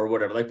or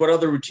whatever. Like what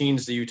other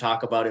routines do you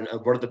talk about, and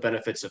what are the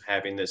benefits of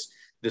having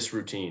this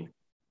routine?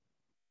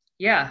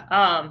 Yeah.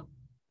 I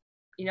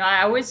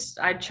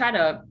try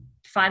to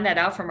find that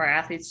out from our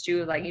athletes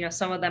too. Like,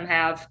 some of them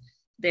have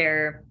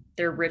their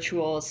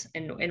rituals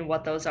and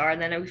what those are.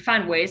 And then we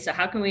find ways to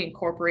how can we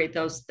incorporate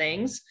those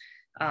things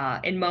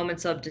in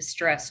moments of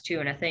distress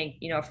too. And I think,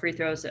 free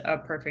throw is a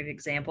perfect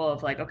example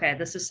of like, okay,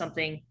 this is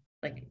something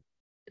like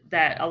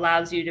that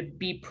allows you to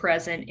be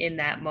present in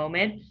that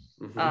moment.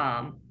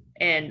 Mm-hmm.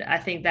 And I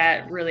think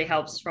that really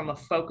helps from a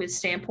focus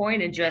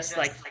standpoint, and just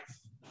like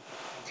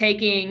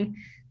taking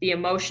the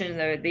emotion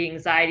or the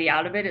anxiety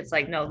out of it. It's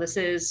like, no, this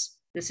is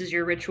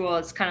your ritual.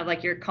 It's kind of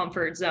like your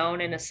comfort zone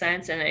in a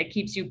sense, and it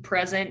keeps you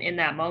present in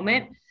that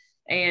moment.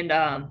 And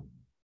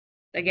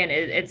again,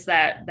 it's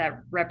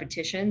that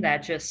repetition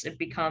that just, it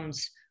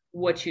becomes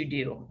what you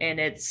do,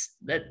 and it's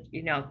that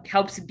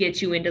helps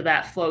get you into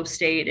that flow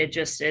state. It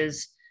just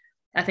is,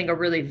 I think, a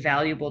really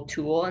valuable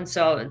tool. And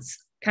so it's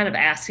kind of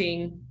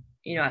asking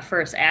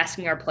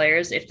our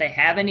players if they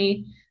have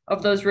any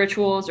of those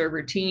rituals or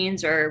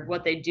routines or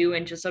what they do,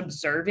 and just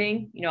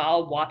observing.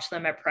 I'll watch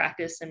them at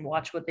practice and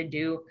watch what they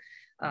do,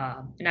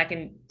 and I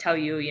can tell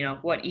you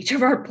what each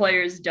of our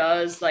players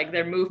does, like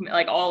their movement,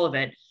 like all of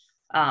it,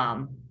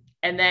 and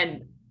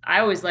then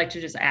I always like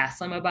to just ask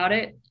them about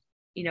it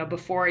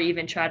before I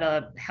even try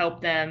to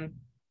help them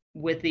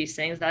with these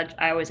things. That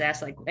I always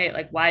ask, like, hey,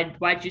 like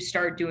why'd you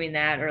start doing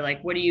that? Or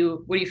like, what do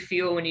you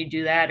feel when you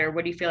do that? Or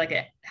what do you feel like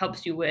it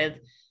helps you with?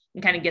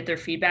 And kind of get their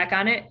feedback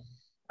on it.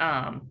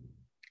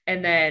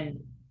 And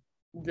then,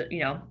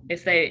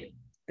 if they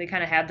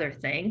kind of have their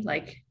thing,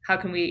 like how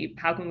can we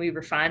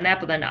refine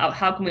that? But then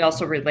how can we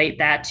also relate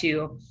that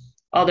to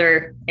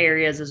other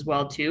areas as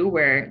well too,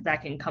 where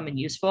that can come in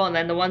useful? And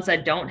then the ones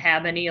that don't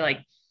have any, like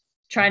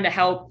trying to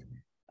help,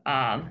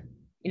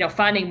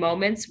 finding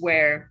moments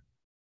where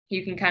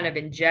you can kind of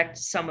inject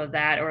some of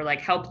that, or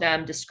like help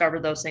them discover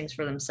those things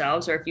for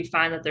themselves. Or if you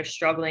find that they're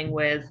struggling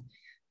with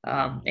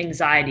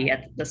anxiety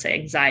at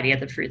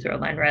the free throw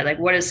line, right? Like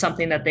what is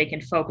something that they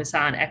can focus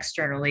on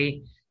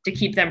externally to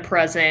keep them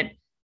present,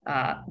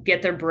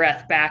 get their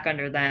breath back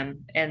under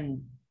them,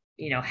 and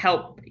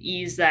help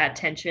ease that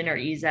tension or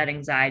ease that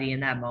anxiety in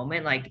that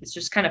moment. Like it's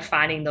just kind of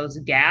finding those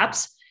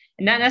gaps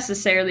and not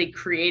necessarily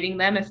creating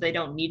them if they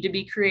don't need to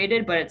be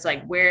created, but it's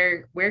like,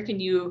 where can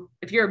you,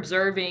 if you're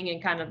observing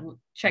and kind of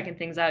checking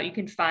things out, you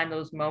can find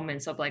those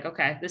moments of like,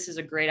 okay, this is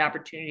a great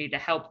opportunity to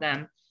help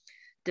them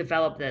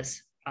develop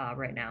this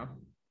right now.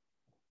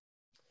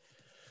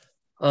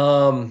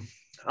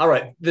 All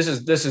right. This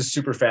is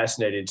super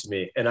fascinating to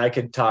me, and I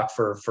could talk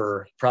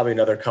for probably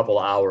another couple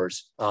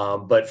hours.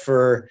 But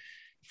for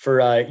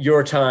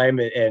your time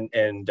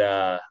and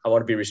I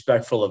want to be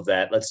respectful of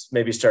that. Let's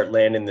maybe start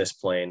landing this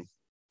plane.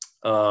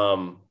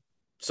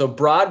 So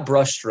broad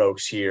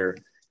brushstrokes here,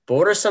 but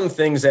what are some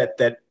things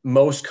that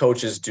most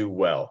coaches do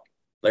well?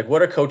 Like,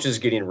 what are coaches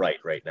getting right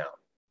now?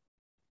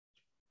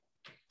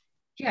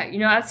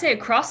 Yeah, I'd say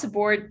across the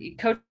board,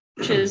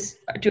 coaches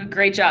do a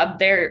great job.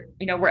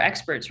 We're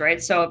experts,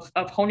 right? So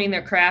of honing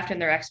their craft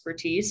and their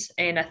expertise.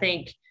 And I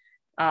think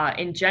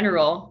in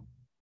general,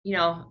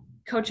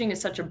 coaching is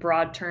such a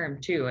broad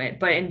term too.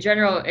 But in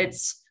general,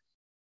 it's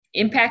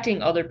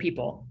impacting other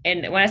people.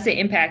 And when I say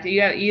impact,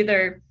 you have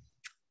either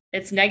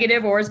it's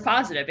negative or it's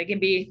positive. It can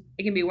be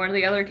one or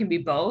the other, it can be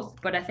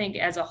both. But I think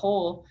as a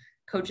whole,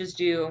 coaches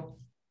do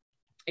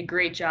a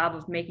great job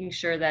of making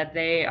sure that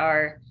they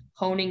are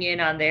honing in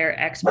on their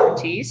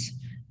expertise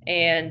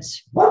and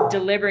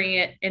delivering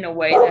it in a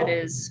way that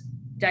is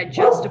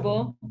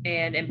digestible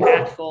and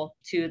impactful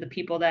to the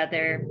people that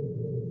they're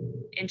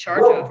in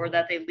charge of or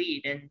that they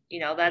lead. And,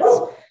 that's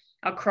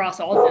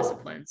across all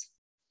disciplines.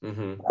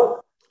 Mm-hmm.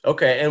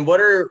 Okay. And what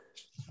are,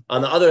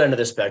 on the other end of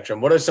the spectrum,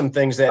 what are some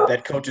things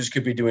that coaches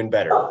could be doing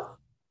better?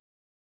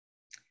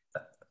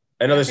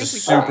 I know this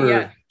is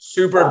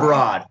super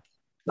broad.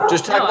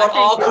 Just talk about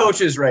all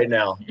coaches right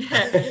now.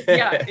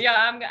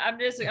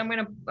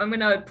 I'm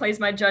gonna place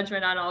my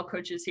judgment on all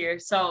coaches here.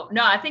 So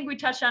no, I think we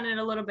touched on it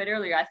a little bit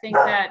earlier. I think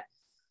that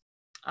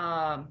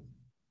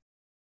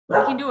we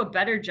can do a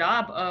better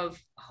job of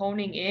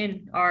honing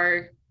in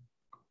our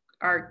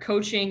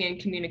coaching and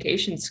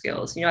communication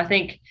skills. I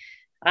think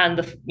on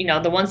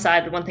the one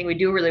side, the one thing we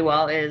do really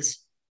well is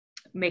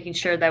making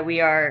sure that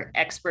we are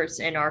experts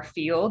in our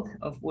field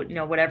of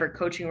whatever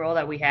coaching role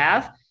that we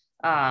have.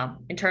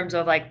 In terms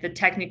of like the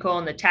technical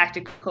and the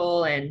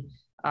tactical and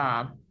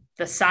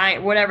the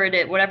science, whatever it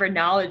is, whatever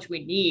knowledge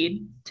we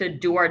need to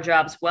do our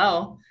jobs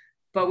well,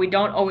 but we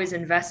don't always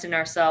invest in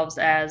ourselves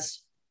as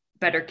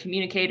better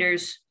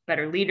communicators,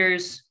 better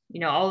leaders,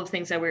 all the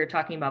things that we were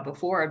talking about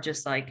before of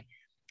just like,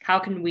 how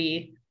can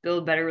we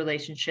build better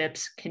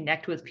relationships,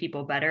 connect with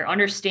people better,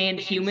 understand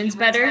humans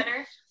better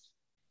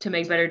to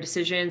make better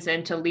decisions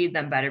and to lead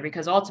them better.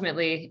 Because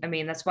ultimately, I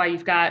mean, that's why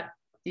you've got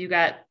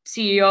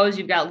CEOs,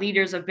 you've got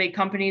leaders of big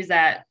companies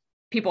that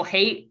people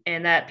hate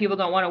and that people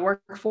don't want to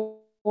work for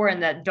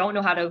and that don't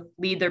know how to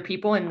lead their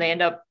people, and they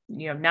end up,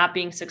 not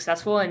being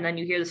successful. And then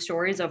you hear the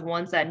stories of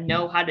ones that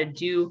know how to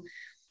do,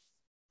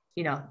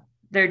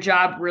 their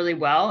job really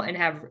well and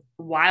have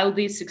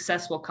wildly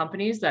successful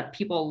companies that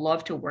people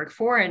love to work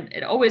for. And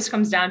it always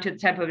comes down to the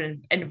type of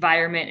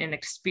environment and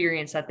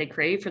experience that they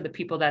create for the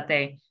people that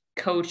they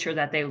coach or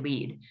that they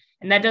lead.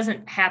 And that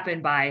doesn't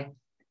happen by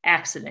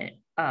accident.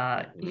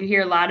 You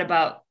hear a lot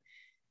about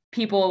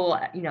people,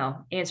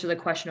 answer the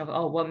question of,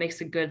 oh, what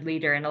makes a good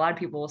leader? And a lot of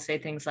people will say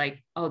things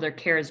like, oh, they're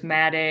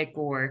charismatic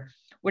or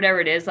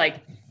whatever it is.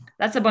 Like,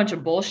 that's a bunch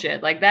of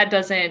bullshit. Like, that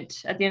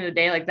doesn't, at the end of the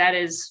day, like, that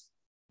is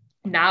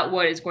not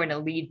what is going to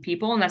lead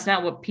people. And that's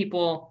not what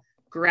people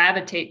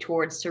gravitate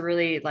towards to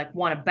really like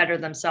want to better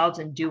themselves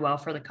and do well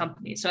for the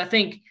company. So I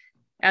think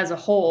as a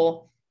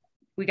whole,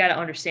 we got to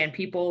understand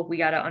people. We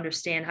got to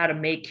understand how to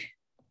make,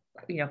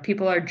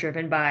 people are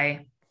driven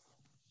by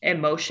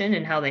emotion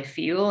and how they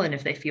feel, and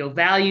if they feel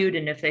valued,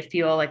 and if they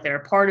feel like they're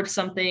a part of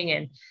something,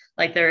 and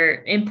like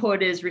their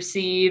input is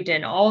received,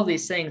 and all of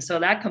these things. So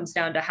that comes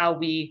down to how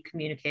we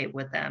communicate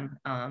with them.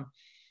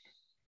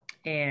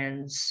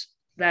 And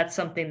that's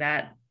something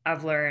that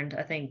I've learned.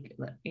 I think,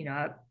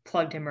 I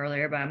plugged him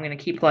earlier, but I'm going to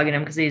keep plugging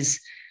him because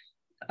he's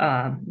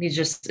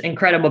just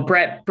incredible.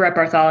 Brett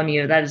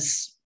Bartholomew. That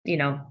is,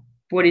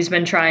 what he's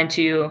been trying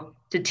to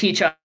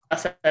teach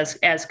us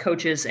as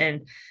coaches.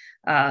 And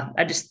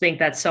I just think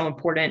that's so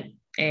important,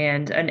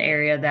 and an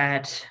area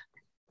that,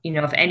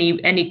 if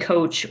any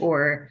coach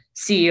or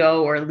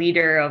CEO or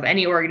leader of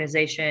any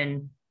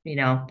organization,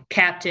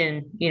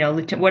 captain,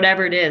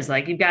 whatever it is,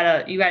 like you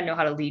gotta know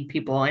how to lead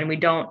people. And we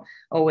don't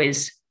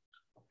always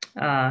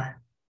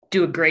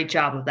do a great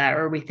job of that,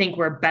 or we think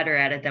we're better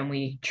at it than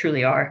we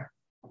truly are.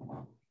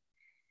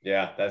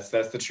 Yeah, that's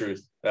the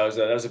truth. That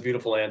was a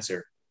beautiful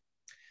answer.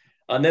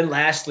 And then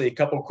lastly, a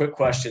couple quick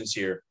questions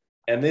here.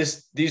 And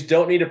these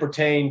don't need to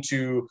pertain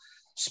to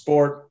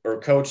sport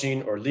or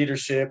coaching or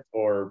leadership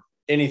or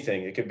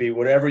anything. It could be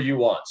whatever you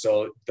want.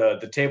 So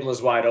the table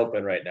is wide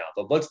open right now.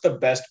 But what's the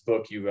best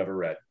book you've ever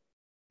read?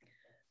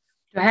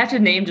 Do I have to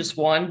name just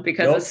one?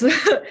 Because nope.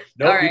 It's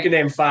nope. Right. You can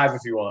name 5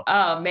 if you want.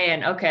 Oh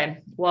man. Okay.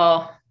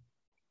 Well,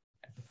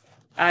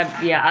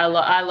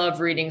 I love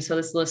reading, so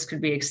this list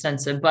could be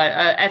extensive, but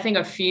I think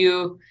a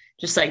few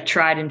just like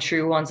tried and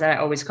true ones that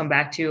I always come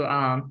back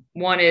to.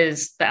 One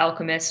is The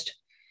Alchemist.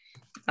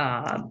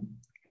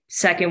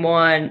 Second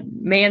one,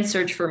 Man's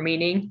Search for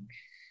Meaning.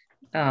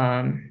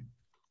 Um,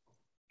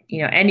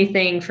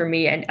 anything for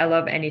me, and I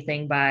love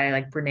anything by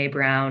like Brene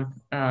Brown.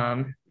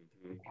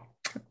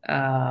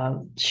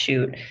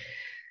 Shoot.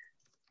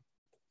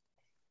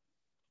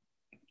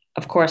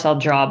 Of course, I'll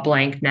draw a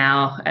blank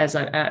now as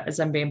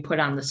I'm being put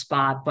on the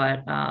spot,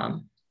 but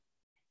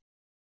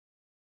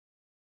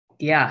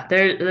yeah,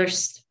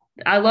 there's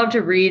I love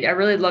to read. I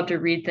really love to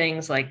read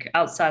things like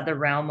outside the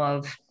realm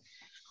of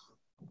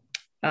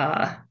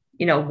uh,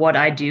 what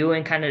I do,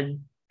 and kind of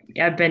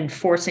I've been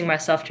forcing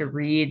myself to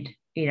read,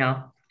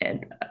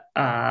 and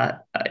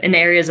in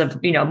areas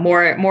of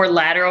more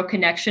lateral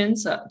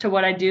connections to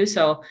what I do.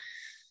 So,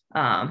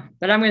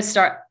 but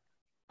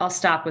I'll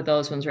stop with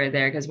those ones right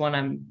there because one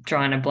I'm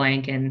drawing a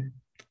blank, and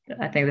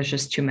I think there's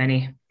just too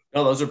many.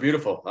 No, those are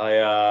beautiful.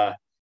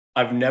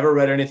 I've never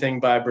read anything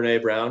by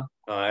Brene Brown,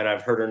 and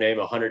I've heard her name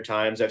 100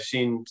 times. I've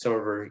seen some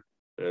of her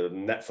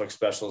Netflix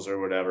specials or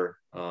whatever,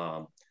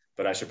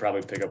 but I should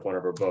probably pick up one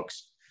of her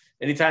books.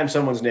 Anytime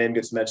someone's name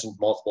gets mentioned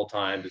multiple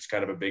times, it's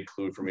kind of a big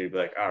clue for me to be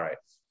like, all right,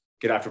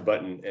 get off your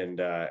button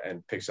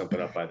and pick something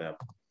up by them.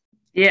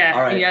 Yeah.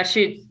 All right.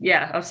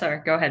 Yeah. Oh,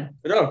 sorry. Go ahead.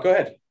 No, go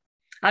ahead.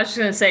 I was just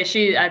going to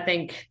say, I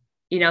think,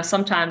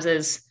 sometimes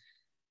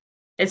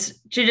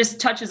she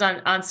just touches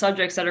on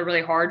subjects that are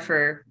really hard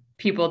for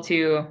people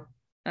to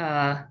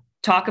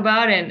talk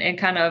about and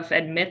kind of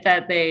admit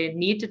that they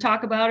need to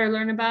talk about or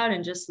learn about,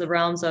 and just the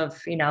realms of,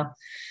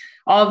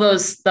 all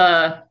those,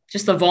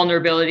 just the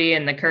vulnerability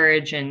and the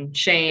courage and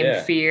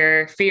shame,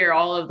 fear,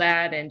 all of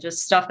that, and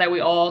just stuff that we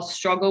all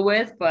struggle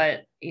with.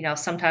 But,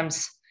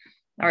 sometimes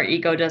our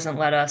ego doesn't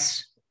let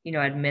us,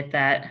 admit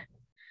that,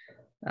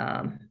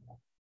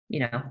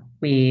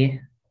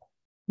 we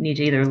need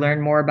to either learn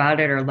more about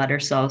it or let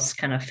ourselves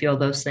kind of feel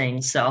those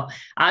things. So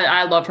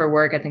I love her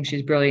work. I think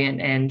she's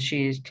brilliant, and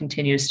she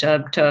continues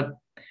to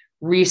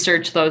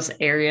research those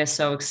areas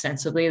so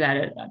extensively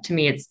that to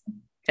me,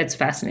 it's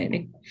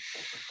fascinating.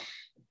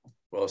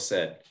 Well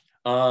said.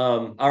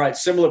 All right,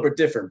 similar but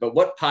different. But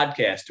what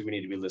podcast do we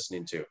need to be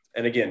listening to?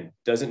 And again,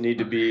 doesn't need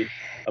to be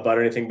about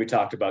anything we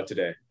talked about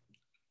today.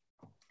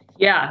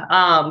 Yeah,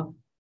 I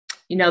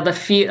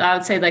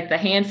would say like the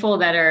handful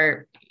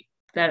that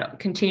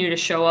continue to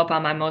show up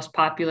on my most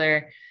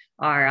popular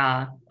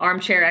are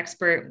Armchair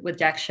Expert with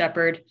Dax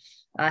Shepard.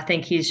 I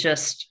think he's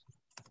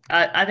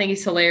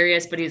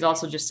hilarious, but he's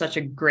also just such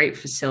a great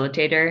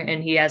facilitator,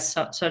 and he has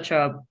such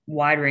a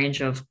wide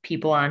range of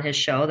people on his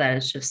show that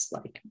it's just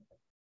like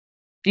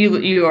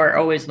you are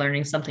always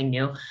learning something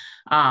new.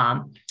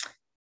 The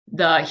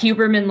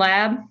Huberman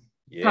Lab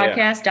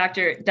podcast,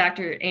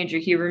 Dr. Andrew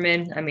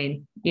Huberman. I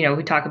mean,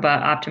 we talk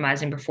about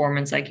optimizing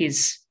performance. Like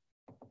he's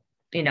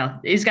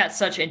got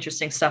such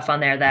interesting stuff on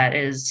there that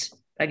is,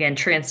 again,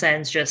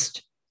 transcends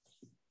just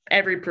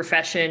every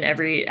profession,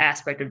 every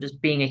aspect of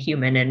just being a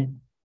human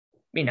and,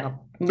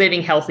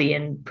 living healthy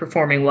and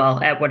performing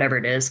well at whatever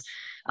it is.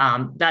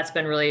 That's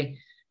been really,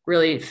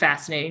 really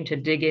fascinating to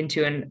dig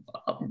into. And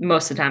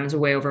most of the time is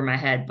way over my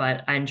head,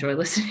 but I enjoy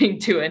listening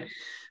to it.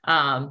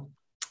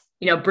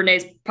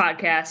 Brene's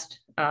podcast,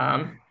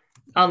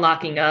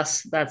 Unlocking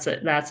Us, that's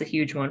a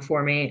huge one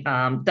for me.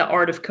 The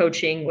Art of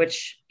Coaching,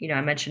 which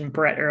I mentioned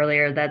Brett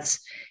earlier, that's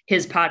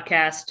his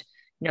podcast.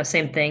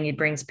 Same thing, he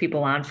brings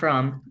people on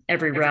from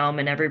every realm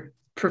and every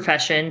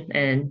profession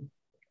and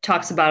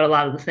talks about a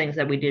lot of the things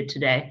that we did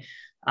today.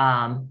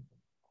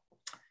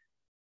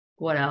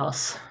 What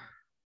else?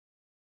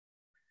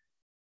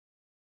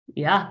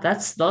 Yeah,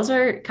 those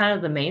are kind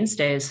of the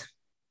mainstays.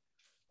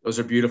 Those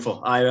are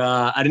beautiful.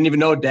 I didn't even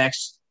know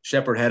Dax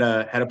Shepard had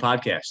a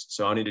podcast,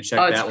 so I need to check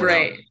that one out. It's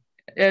great.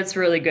 It's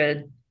really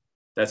good.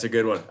 That's a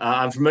good one.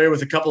 I'm familiar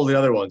with a couple of the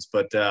other ones,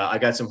 but I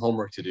got some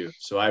homework to do,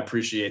 so I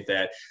appreciate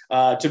that.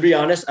 To be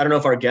honest, I don't know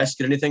if our guests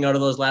get anything out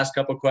of those last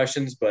couple of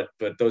questions, but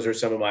those are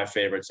some of my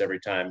favorites every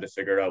time to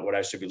figure out what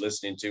I should be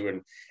listening to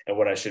and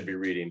what I should be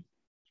reading.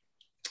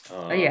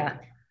 Yeah.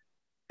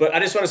 But I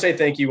just want to say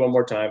thank you one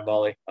more time,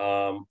 Molly.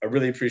 I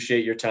really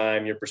appreciate your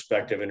time, your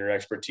perspective, and your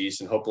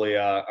expertise, and hopefully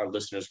our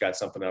listeners got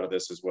something out of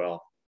this as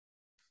well.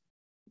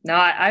 No,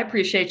 I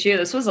appreciate you.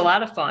 This was a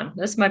lot of fun.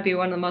 This might be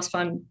one of the most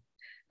fun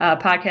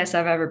podcasts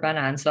I've ever been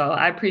on. So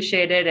I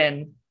appreciate it.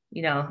 And,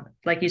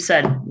 like you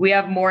said, we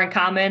have more in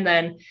common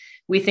than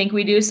we think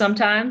we do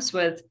sometimes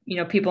with,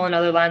 people in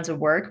other lines of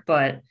work.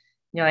 But,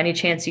 any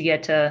chance you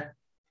get to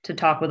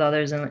talk with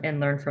others and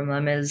learn from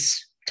them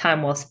is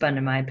time well spent,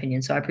 in my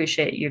opinion. So I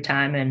appreciate your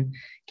time and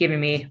giving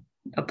me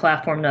a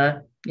platform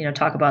to,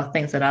 talk about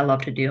things that I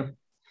love to do.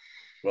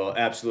 Well,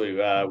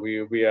 absolutely.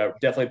 We are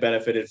definitely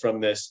benefited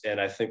from this,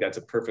 and I think that's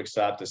a perfect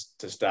stop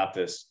to stop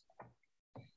this.